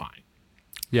horrifying.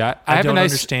 Yeah, I have don't a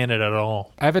nice understand it at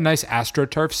all. I have a nice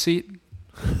AstroTurf seat.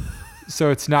 So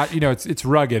it's not, it's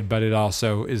rugged, but it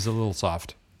also is a little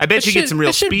soft. I bet you get some real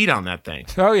it should- speed on that thing.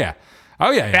 Oh yeah.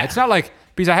 It's not like,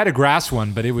 because I had a grass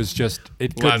one, but it was just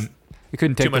it Well,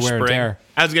 couldn't take the much wear and spring. tear.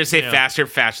 I was going to say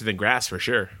faster than grass for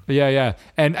sure. Yeah.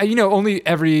 And only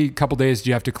every couple days do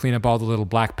you have to clean up all the little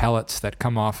black pellets that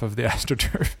come off of the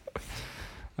AstroTurf.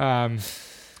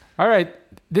 All right.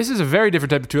 This is a very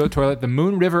different type of toilet, the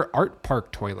Moon River Art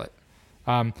Park toilet.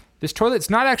 This toilet's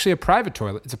not actually a private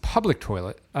toilet. It's a public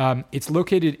toilet. It's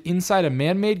located inside a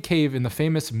man-made cave in the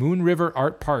famous Moon River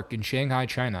Art Park in Shanghai,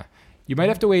 China. You might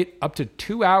have to wait up to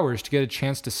 2 hours to get a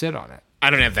chance to sit on it. I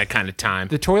don't have that kind of time.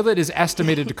 The toilet is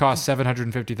estimated to cost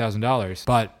 $750,000,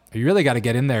 but you really got to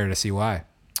get in there to see why.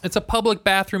 It's a public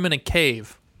bathroom in a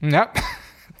cave. Yep.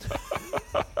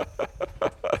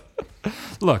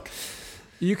 Look,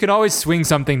 you can always swing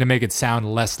something to make it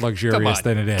sound less Come luxurious on,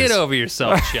 than it is. get over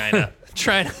yourself, China.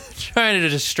 trying to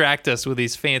distract us with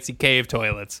these fancy cave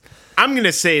toilets. I'm going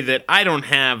to say that I don't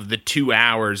have the 2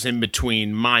 hours in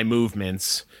between my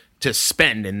movements to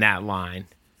spend in that line.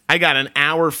 I got an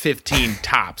hour 15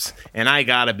 tops, and I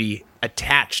got to be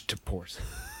attached to porcelain.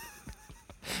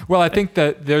 Well, I think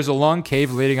that there's a long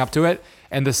cave leading up to it,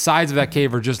 and the sides of that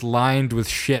cave are just lined with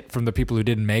shit from the people who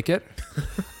didn't make it.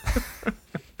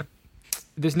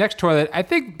 This next toilet, I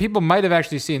think people might have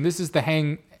actually seen. This is the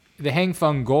Hang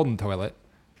Fung Golden Toilet,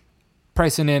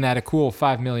 pricing in at a cool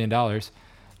 $5 million.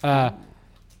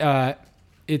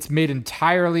 It's made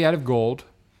entirely out of gold.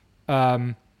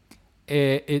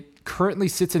 It currently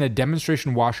sits in a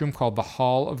demonstration washroom called the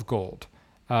Hall of Gold.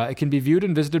 It can be viewed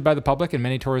and visited by the public, and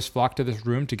many tourists flock to this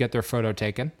room to get their photo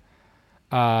taken.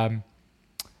 The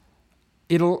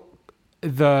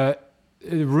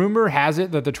rumor has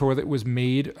it that the toilet was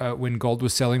made when gold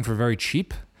was selling for very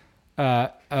cheap.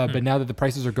 But now that the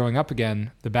prices are going up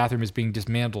again, the bathroom is being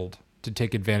dismantled to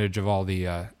take advantage of all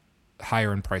the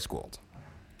higher in price gold.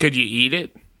 Could you eat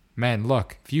it? Man,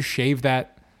 look, if you shave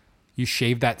that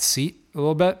seat a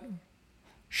little bit,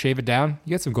 shave it down,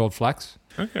 you get some gold flecks.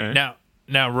 Okay.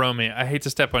 Now, Romy, I hate to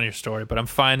step on your story, but I'm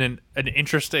finding a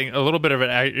little bit of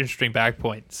an interesting back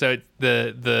point. So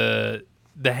the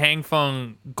Hang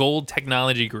Fung Gold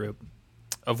Technology Group,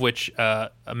 of which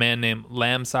a man named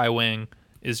Lam Sai Wing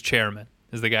is chairman,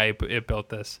 is the guy who built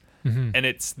this. Mm-hmm. And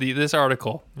it's this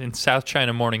article in South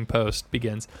China Morning Post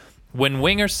begins,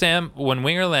 Winger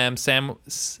Lam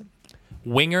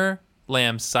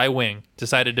Sai Wing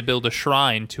decided to build a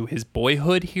shrine to his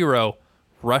boyhood hero,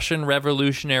 Russian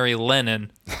revolutionary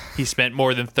Lenin, he spent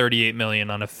more than $38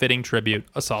 million on a fitting tribute,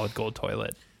 a solid gold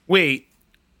toilet. Wait,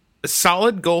 a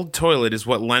solid gold toilet is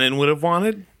what Lenin would have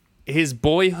wanted? His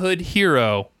boyhood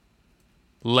hero,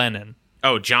 Lenin.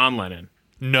 Oh, John Lennon.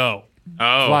 No.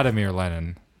 Oh. Vladimir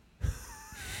Lenin.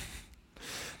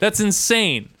 That's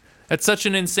insane. That's such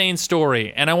an insane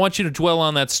story, and I want you to dwell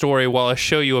on that story while I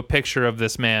show you a picture of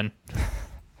this man.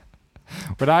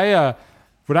 But I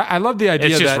love the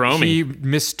idea that Romy. he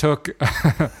mistook.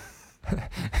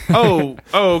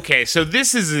 Okay. So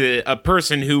this is a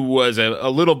person who was a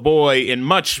little boy in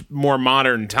much more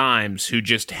modern times who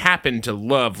just happened to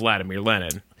love Vladimir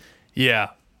Lenin.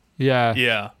 Yeah.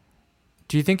 Yeah.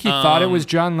 Do you think he thought it was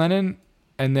John Lennon,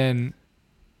 and then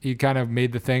he kind of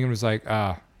made the thing and was like,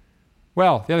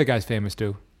 well, the other guy's famous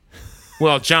too.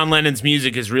 Well, John Lennon's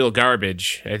music is real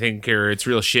garbage, I think, or it's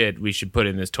real shit we should put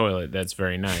in this toilet. That's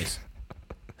very nice.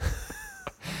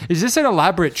 Is this an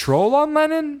elaborate troll on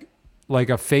Lenin? Like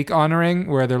a fake honoring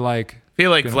where they're like... I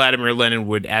feel like Vladimir Lenin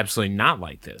would absolutely not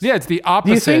like this. Yeah, it's the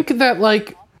opposite. Do you think that,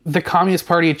 like, the Communist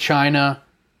Party of China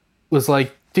was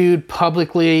like, dude,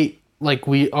 publicly, like,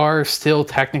 we are still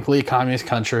technically a communist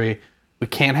country. We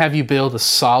can't have you build a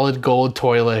solid gold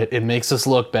toilet. It makes us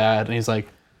look bad. And he's like,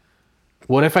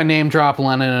 what if I name drop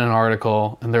Lenin in an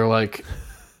article? And they're like,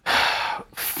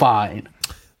 fine.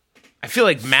 I feel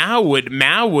like Mao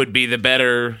would be the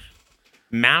better...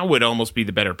 Mao would almost be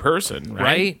the better person,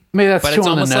 right? Maybe that's but too it's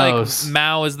on almost the nose. like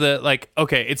Mao is the, like,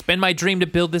 okay, it's been my dream to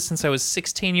build this since I was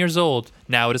 16 years old.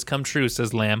 Now it has come true,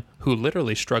 says Lam, who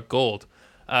literally struck gold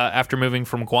after moving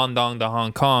from Guangdong to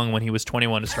Hong Kong when he was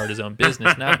 21 to start his own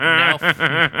business. I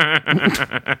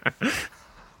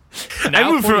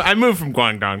moved from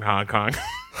Guangdong to Hong Kong.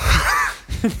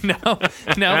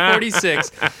 now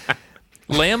 46.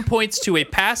 Lam points to a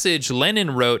passage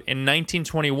Lenin wrote in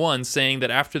 1921 saying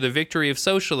that after the victory of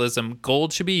socialism,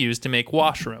 gold should be used to make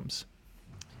washrooms.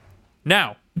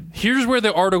 Now, here's where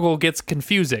the article gets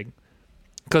confusing.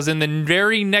 Because in the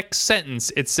very next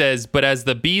sentence, it says, but as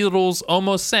the Beatles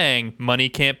almost sang, money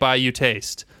can't buy you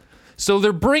taste. So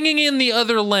they're bringing in the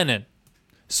other Lenin.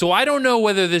 So I don't know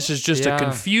whether this is just a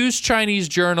confused Chinese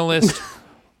journalist.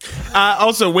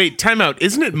 Also, wait, time out.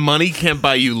 Isn't it money can't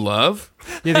buy you love?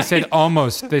 Yeah, they said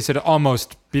almost. They said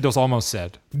almost. Beatles almost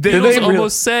said. Beatles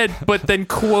almost said, but then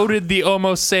quoted the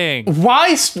almost saying.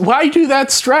 Why do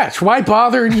that stretch? Why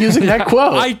bother using that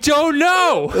quote? I don't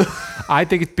know. I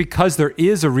think it's because there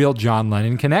is a real John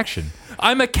Lennon connection.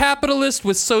 I'm a capitalist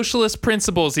with socialist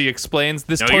principles, he explains.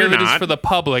 This toilet is for the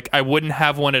public. I wouldn't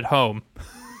have one at home.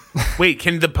 Wait,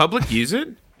 can the public use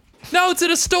it? No, it's at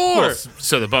a store. Well,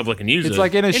 so the public can use it. It's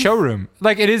like in a showroom.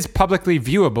 Like, it is publicly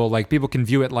viewable. Like, people can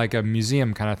view it like a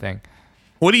museum kind of thing.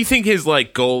 What do you think his,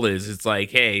 like, goal is? It's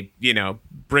like, hey,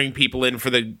 bring people in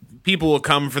people will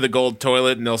come for the gold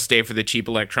toilet and they'll stay for the cheap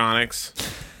electronics.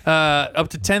 Up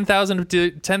to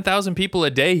 10,000 people a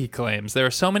day, he claims. There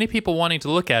are so many people wanting to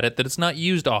look at it that it's not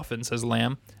used often, says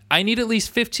Lam. I need at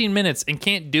least 15 minutes and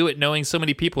can't do it knowing so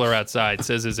many people are outside,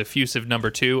 says his effusive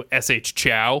number 2, S.H.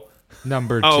 Chow.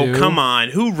 number 2. Oh, come on.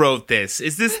 Who wrote this?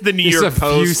 Is this the New York Post?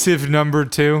 Effusive number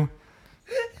 2.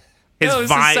 No, this is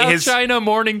South China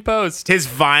Morning Post. His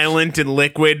violent and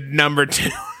liquid number 2.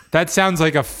 That sounds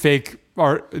like a fake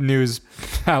news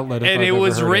outlet. And it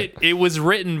was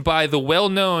written by the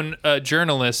well-known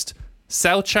journalist,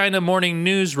 South China Morning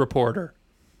News reporter.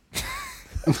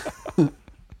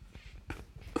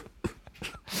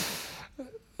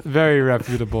 Very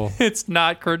reputable. It's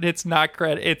credited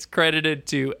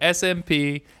to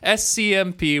SCMP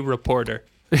reporter.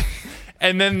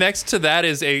 And then next to that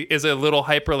is a little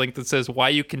hyperlink that says why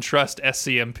you can trust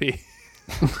SCMP.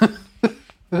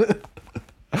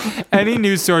 Any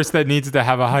news source that needs to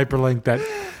have a hyperlink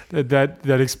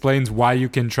that explains why you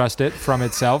can trust it from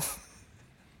itself,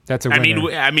 that's a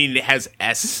winner. I mean, has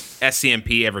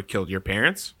SCMP ever killed your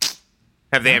parents?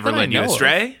 Have they ever led you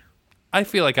astray? I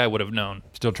feel like I would have known.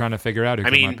 Still trying to figure out who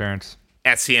killed my parents.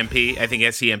 SCMP, I think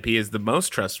SCMP is the most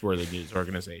trustworthy news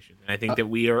organization. And I think that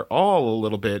we are all a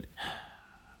little bit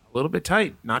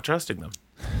tight, not trusting them.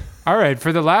 All right,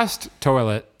 for the last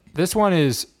toilet, this one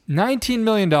is $19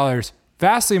 million,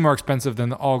 vastly more expensive than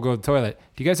the all-gold toilet.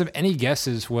 Do you guys have any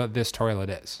guesses what this toilet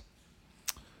is?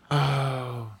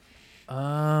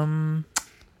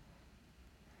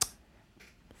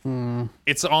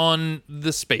 It's on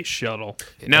the space shuttle.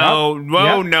 No.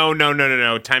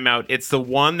 Time out. It's the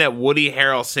one that Woody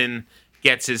Harrelson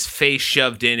gets his face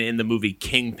shoved in the movie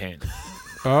Kingpin.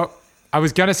 Oh, I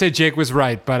was gonna say Jake was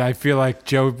right, but I feel like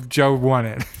Joe won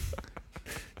it.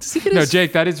 No,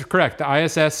 Jake, that is correct. The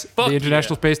ISS, the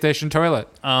International Space Station toilet.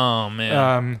 Oh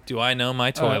man, do I know my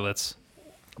toilets?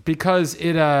 Because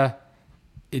it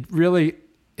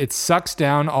sucks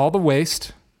down all the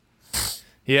waste.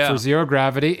 Yeah. For zero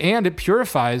gravity, and it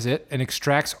purifies it and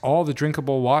extracts all the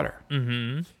drinkable water.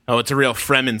 Mm-hmm. Oh, it's a real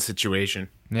Fremen situation.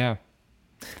 Yeah.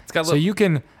 It's got so you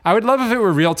can. I would love if it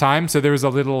were real time. So there was a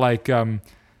little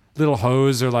little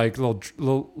hose or like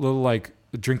little like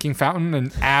drinking fountain,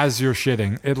 and as you're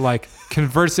shitting, it like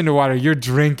converts into water. You're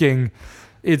drinking.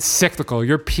 It's cyclical.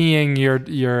 You're peeing.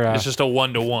 It's just a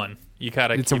 1-to-1. You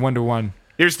gotta. It's a 1-to-1.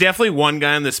 There's definitely one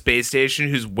guy on the space station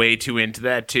who's way too into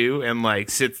that too, and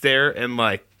like sits there and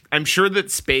like I'm sure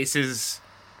that space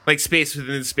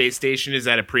within the space station is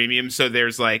at a premium, so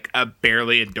there's like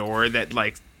barely a door that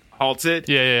like halts it.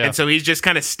 Yeah. And so he's just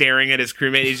kind of staring at his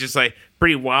crewmate. He's just like,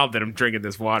 pretty wild that I'm drinking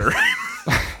this water.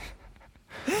 I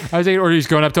was thinking, or he's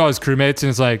going up to all his crewmates and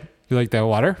it's like, you like that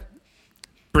water?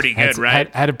 Pretty good,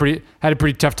 right? Had a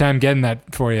pretty tough time getting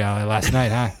that for you last night,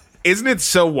 huh? Isn't it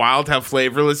so wild how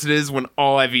flavorless it is when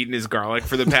all I've eaten is garlic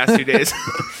for the past 2 days?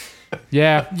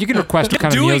 Yeah, you can request what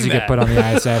kind of meals you get put on the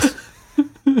ISS.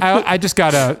 I just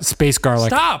got a space garlic.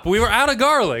 Stop! We were out of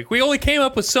garlic. We only came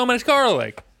up with so much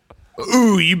garlic.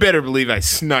 Ooh, you better believe I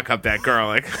snuck up that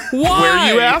garlic.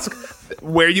 Why?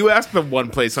 Where you ask? The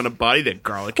one place on a body that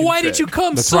garlic can Why fit. did you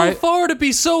come so far to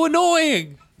be so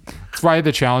annoying? That's why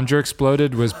the Challenger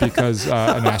exploded, was because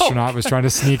an astronaut was trying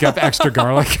to sneak up extra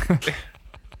garlic.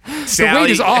 The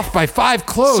weight is off by 5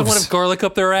 cloves. Someone have garlic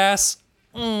up their ass.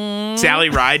 Sally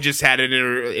Ride just had it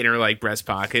in her like breast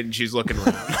pocket, and she's looking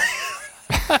around.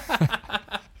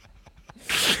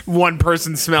 One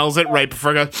person smells it right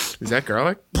before I go, is that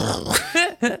garlic?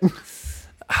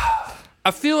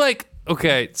 I feel like,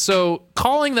 okay, so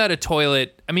calling that a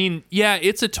toilet, I mean, yeah,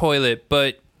 it's a toilet,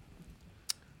 but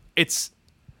it's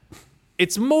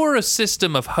more a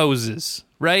system of hoses,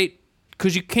 right?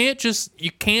 Because you can't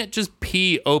just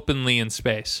pee openly in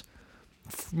space.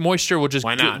 Moisture will just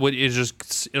Why not?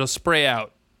 It'll spray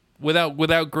out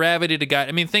without gravity to guide.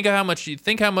 I mean, think how much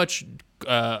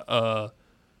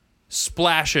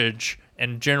splashage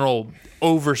and general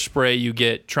overspray you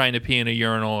get trying to pee in a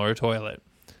urinal or a toilet.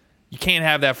 You can't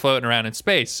have that floating around in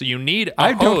space, so you need a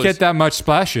I hose. don't get that much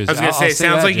splashes. I was going to say, it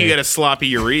sounds like you Jake. got a sloppy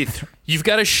urethra. You've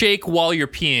got to shake while you're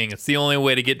peeing. It's the only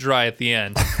way to get dry at the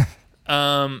end.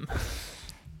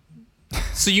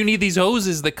 So you need these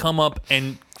hoses that come up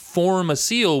and form a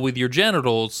seal with your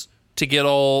genitals to get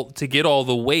all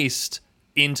the waste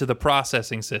into the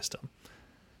processing system.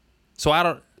 So I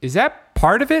don't. Is that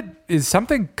part of it? Is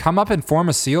something come up and form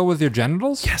a seal with your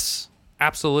genitals? Yes,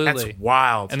 absolutely. That's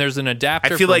wild. And there's an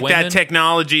adapter. I feel like women. that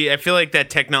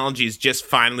technology is just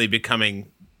finally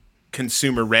becoming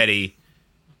consumer ready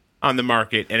on the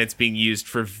market, and it's being used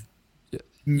for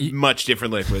much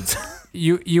different liquids.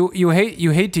 You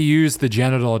hate to use the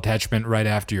genital attachment right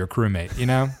after your crewmate, you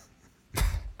know?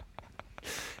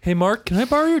 Hey, Mark, can I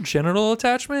borrow your genital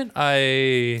attachment?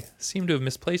 I seem to have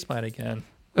misplaced mine again.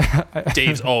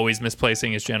 Dave's always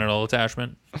misplacing his genital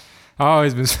attachment. Oh,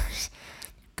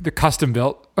 the custom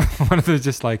built. One of those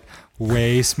just like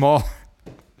way small.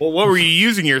 Well, what were you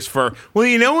using yours for? Well,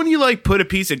 you know when you like put a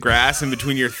piece of grass in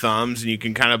between your thumbs and you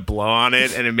can kind of blow on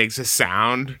it and it makes a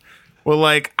sound? Well,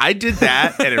 like I did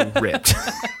that and it ripped.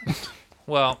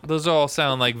 Well, those all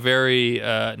sound like very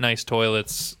nice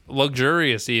toilets,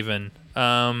 luxurious even.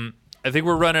 I think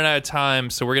we're running out of time,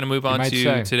 so we're going to move on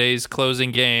to today's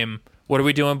closing game. What are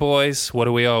we doing, boys? What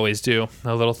do we always do?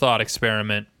 A little thought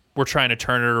experiment. We're trying to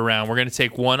turn it around. We're going to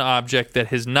take one object that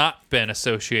has not been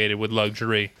associated with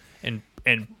luxury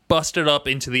and bust it up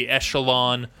into the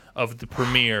echelon of the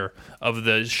premier, of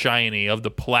the shiny, of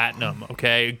the platinum,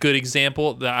 okay? A good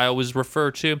example that I always refer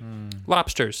to,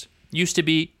 lobsters. Used to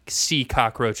be sea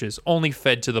cockroaches, only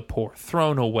fed to the poor,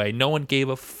 thrown away. No one gave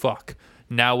a fuck.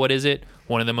 Now what is it?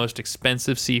 One of the most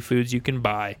expensive seafoods you can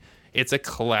buy. It's a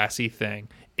classy thing.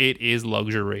 It is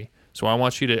luxury. So I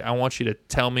want you to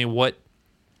tell me what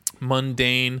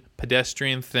mundane,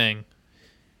 pedestrian thing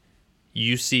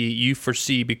you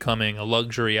foresee becoming a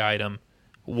luxury item,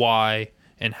 why,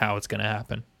 and how it's going to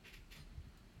happen.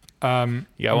 You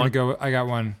got one? I got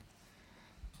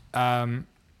one.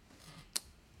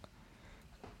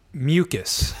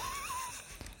 Mucus.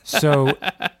 So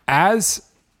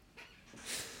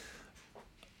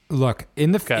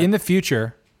in the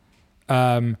future,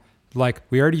 like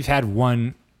we've already had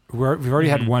one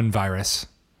virus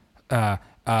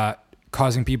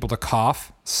causing people to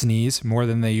cough, sneeze more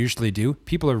than they usually do.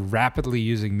 People are rapidly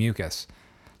losing mucus.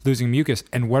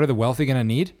 And what are the wealthy going to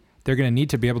need? They're going to need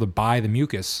to be able to buy the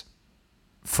mucus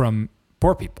from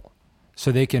poor people so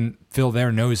they can fill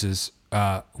their noses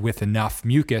with enough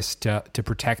mucus to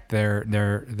protect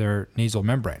their nasal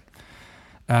membrane.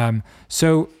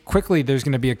 So quickly, there's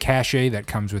going to be a cachet that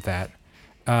comes with that.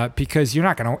 Because you're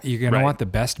going to want the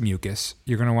best mucus.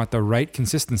 You're going to want the right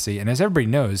consistency. And as everybody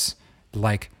knows,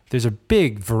 like there's a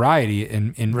big variety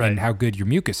in how good your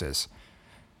mucus is.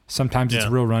 Sometimes it's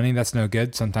real runny. That's no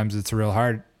good. Sometimes it's real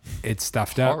hard. It's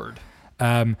stuffed up.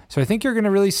 So I think you're going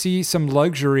to really see some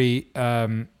luxury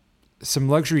tailoring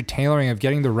of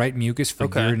getting the right mucus for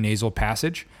your nasal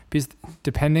passage. Because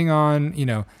depending on,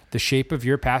 the shape of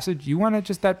your passage, you want it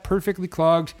just that perfectly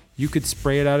clogged. You could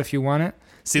spray it out if you want it.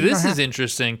 See, this is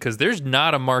interesting because there's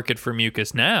not a market for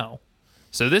mucus now.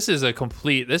 So this is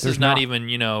is not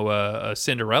even, a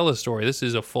Cinderella story. This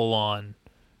is a full-on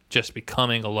just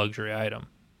becoming a luxury item.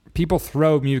 People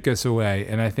throw mucus away,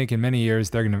 and I think in many years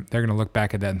they're gonna look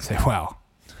back at that and say, wow.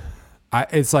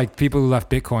 It's like people who left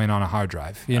Bitcoin on a hard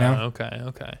drive,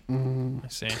 Okay.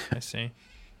 I see.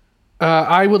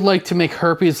 I would like to make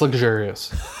herpes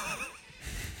luxurious.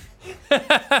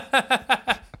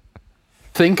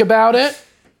 Think about it.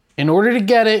 In order to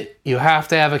get it, you have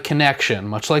to have a connection,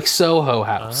 much like Soho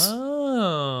House.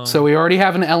 Oh. So we already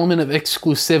have an element of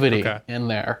exclusivity in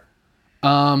there.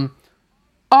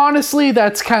 Honestly,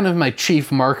 that's kind of my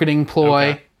chief marketing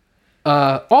ploy.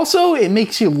 Also, it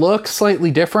makes you look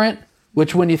slightly different,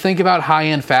 which when you think about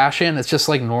high-end fashion, it's just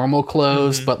like normal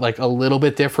clothes, but like a little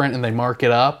bit different, and they mark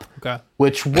it up. Okay.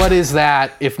 Which, what is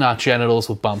that if not genitals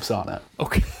with bumps on it?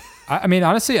 Okay. I mean,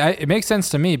 honestly, it makes sense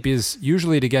to me because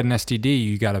usually to get an STD,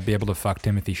 you got to be able to fuck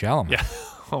Timothy Chalamet. Yeah.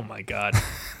 Oh my God.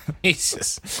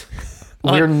 Jesus.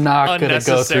 We're not going to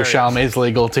go through Chalamet's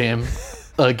legal team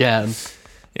again.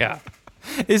 Yeah.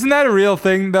 Isn't that a real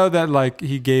thing though? That like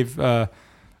he gave some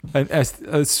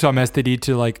STD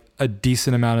to like a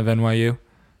decent amount of NYU.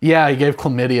 Yeah, he gave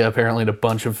chlamydia apparently to a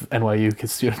bunch of NYU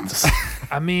students.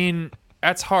 I mean,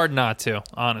 that's hard not to,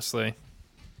 honestly.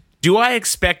 Do I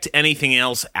expect anything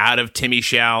else out of Timmy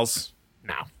Shals?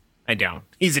 No, I don't.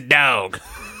 He's a dog.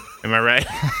 Am I right?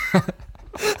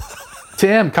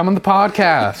 Tim, come on the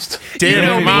podcast. Tim,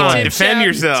 come on, defend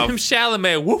yourself. Tim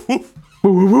Chalamet. Woof, woof.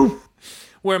 Woo, woo, woo.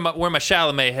 Where my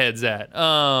Chalamet head's at?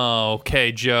 Oh,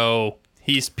 okay, Joe.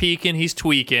 He's peeking. He's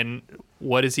tweaking.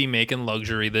 What is he making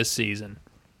luxury this season?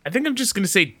 I think I'm just gonna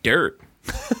say dirt.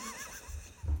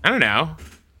 I don't know.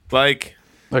 Like,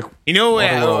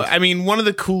 I mean, one of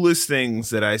the coolest things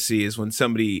that I see is when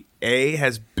somebody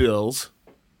has bills.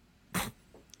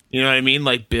 You know what I mean?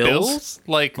 Like bills?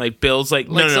 Like bills, like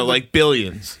no, like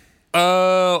billions.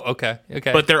 Oh, okay.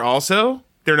 But they're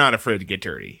not afraid to get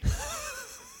dirty.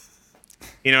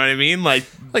 You know what I mean? Like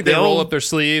they roll up their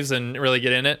sleeves and really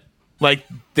get in it. Like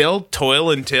they'll toil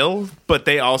and till, but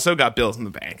they also got bills in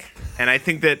the bank. And I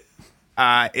think that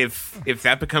if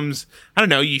that becomes, I don't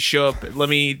know, you show up, let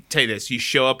me tell you this, you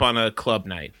show up on a club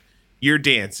night, you're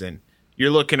dancing,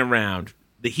 you're looking around,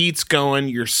 the heat's going,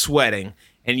 you're sweating,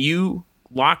 and you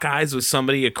lock eyes with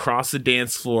somebody across the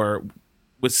dance floor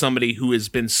with somebody who has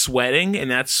been sweating, and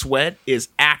that sweat is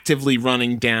actively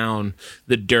running down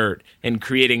the dirt and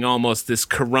creating almost this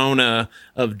corona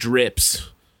of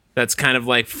drips that's kind of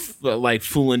like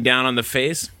fooling down on the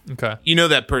face. Okay. You know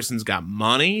that person's got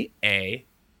money, A,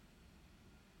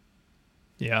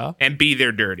 Yeah. and B,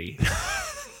 they're dirty.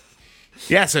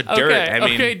 Yeah, so dirt. Okay. I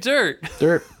mean, Okay. Dirt.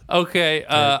 Dirt. Okay.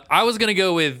 I was gonna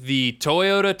go with the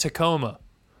Toyota Tacoma.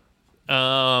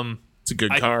 it's a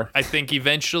good car. I think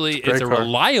eventually It's a it's a great car.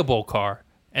 reliable car,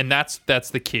 and that's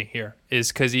the key here.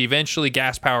 Is because eventually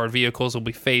gas-powered vehicles will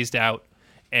be phased out,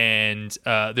 and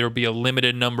there will be a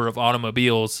limited number of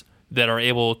automobiles that are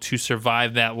able to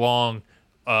survive that long.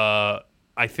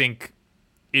 I think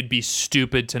it'd be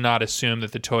stupid to not assume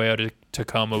that the Toyota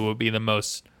Tacoma would be the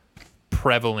most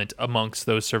prevalent amongst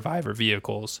those survivor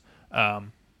vehicles.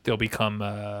 They'll become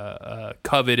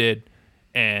coveted,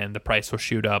 and the price will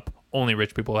shoot up. Only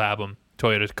rich people have them.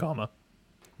 Toyota Tacoma.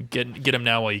 Get them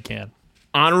now while you can.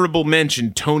 Honorable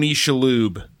mention: Tony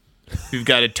Shalhoub. We've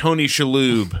got a Tony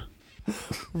Shalhoub.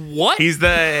 What? He's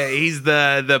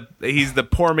the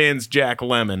poor man's Jack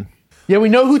Lemmon. Yeah, we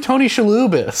know who Tony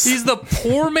Shalhoub is. He's the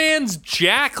poor man's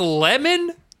Jack Lemmon?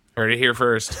 Heard it here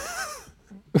first.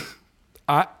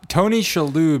 Tony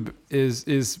Shalhoub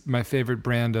is my favorite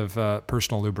brand of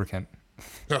personal lubricant.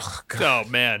 Oh, God. Oh,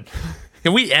 man.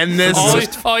 Can we end this?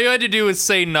 All you had to do was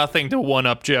say nothing to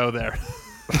one-up Joe there.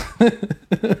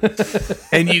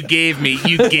 And you gave me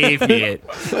it.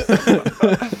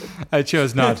 I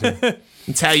chose not to.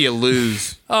 It's how you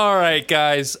lose. All right,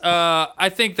 guys. I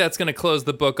think that's going to close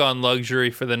the book on luxury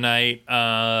for the night.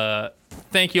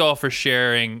 Thank you all for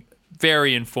sharing.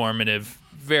 Very informative.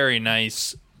 Very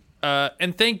nice.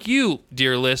 And thank you,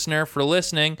 dear listener, for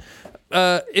listening.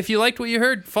 If you liked what you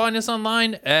heard, find us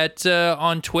online at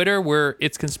on Twitter, where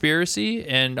it's Conspiracy,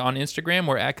 and on Instagram,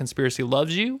 where at Conspiracy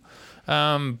Loves You.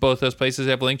 Both those places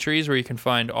have link trees where you can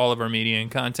find all of our media and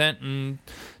content. And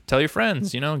tell your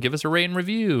friends, give us a rate and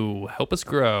review. Help us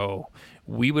grow.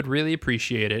 We would really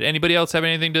appreciate it. Anybody else have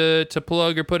anything to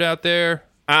plug or put out there?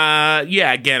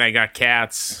 Yeah, again, I got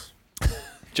cats.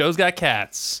 Joe's got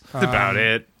cats. That's about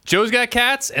it. Joe's got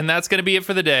cats, and that's going to be it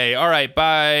for the day. All right,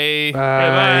 bye.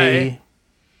 Bye.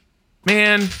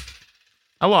 Man,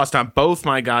 I lost on both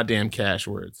my goddamn cash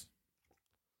words.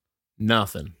 Nothing.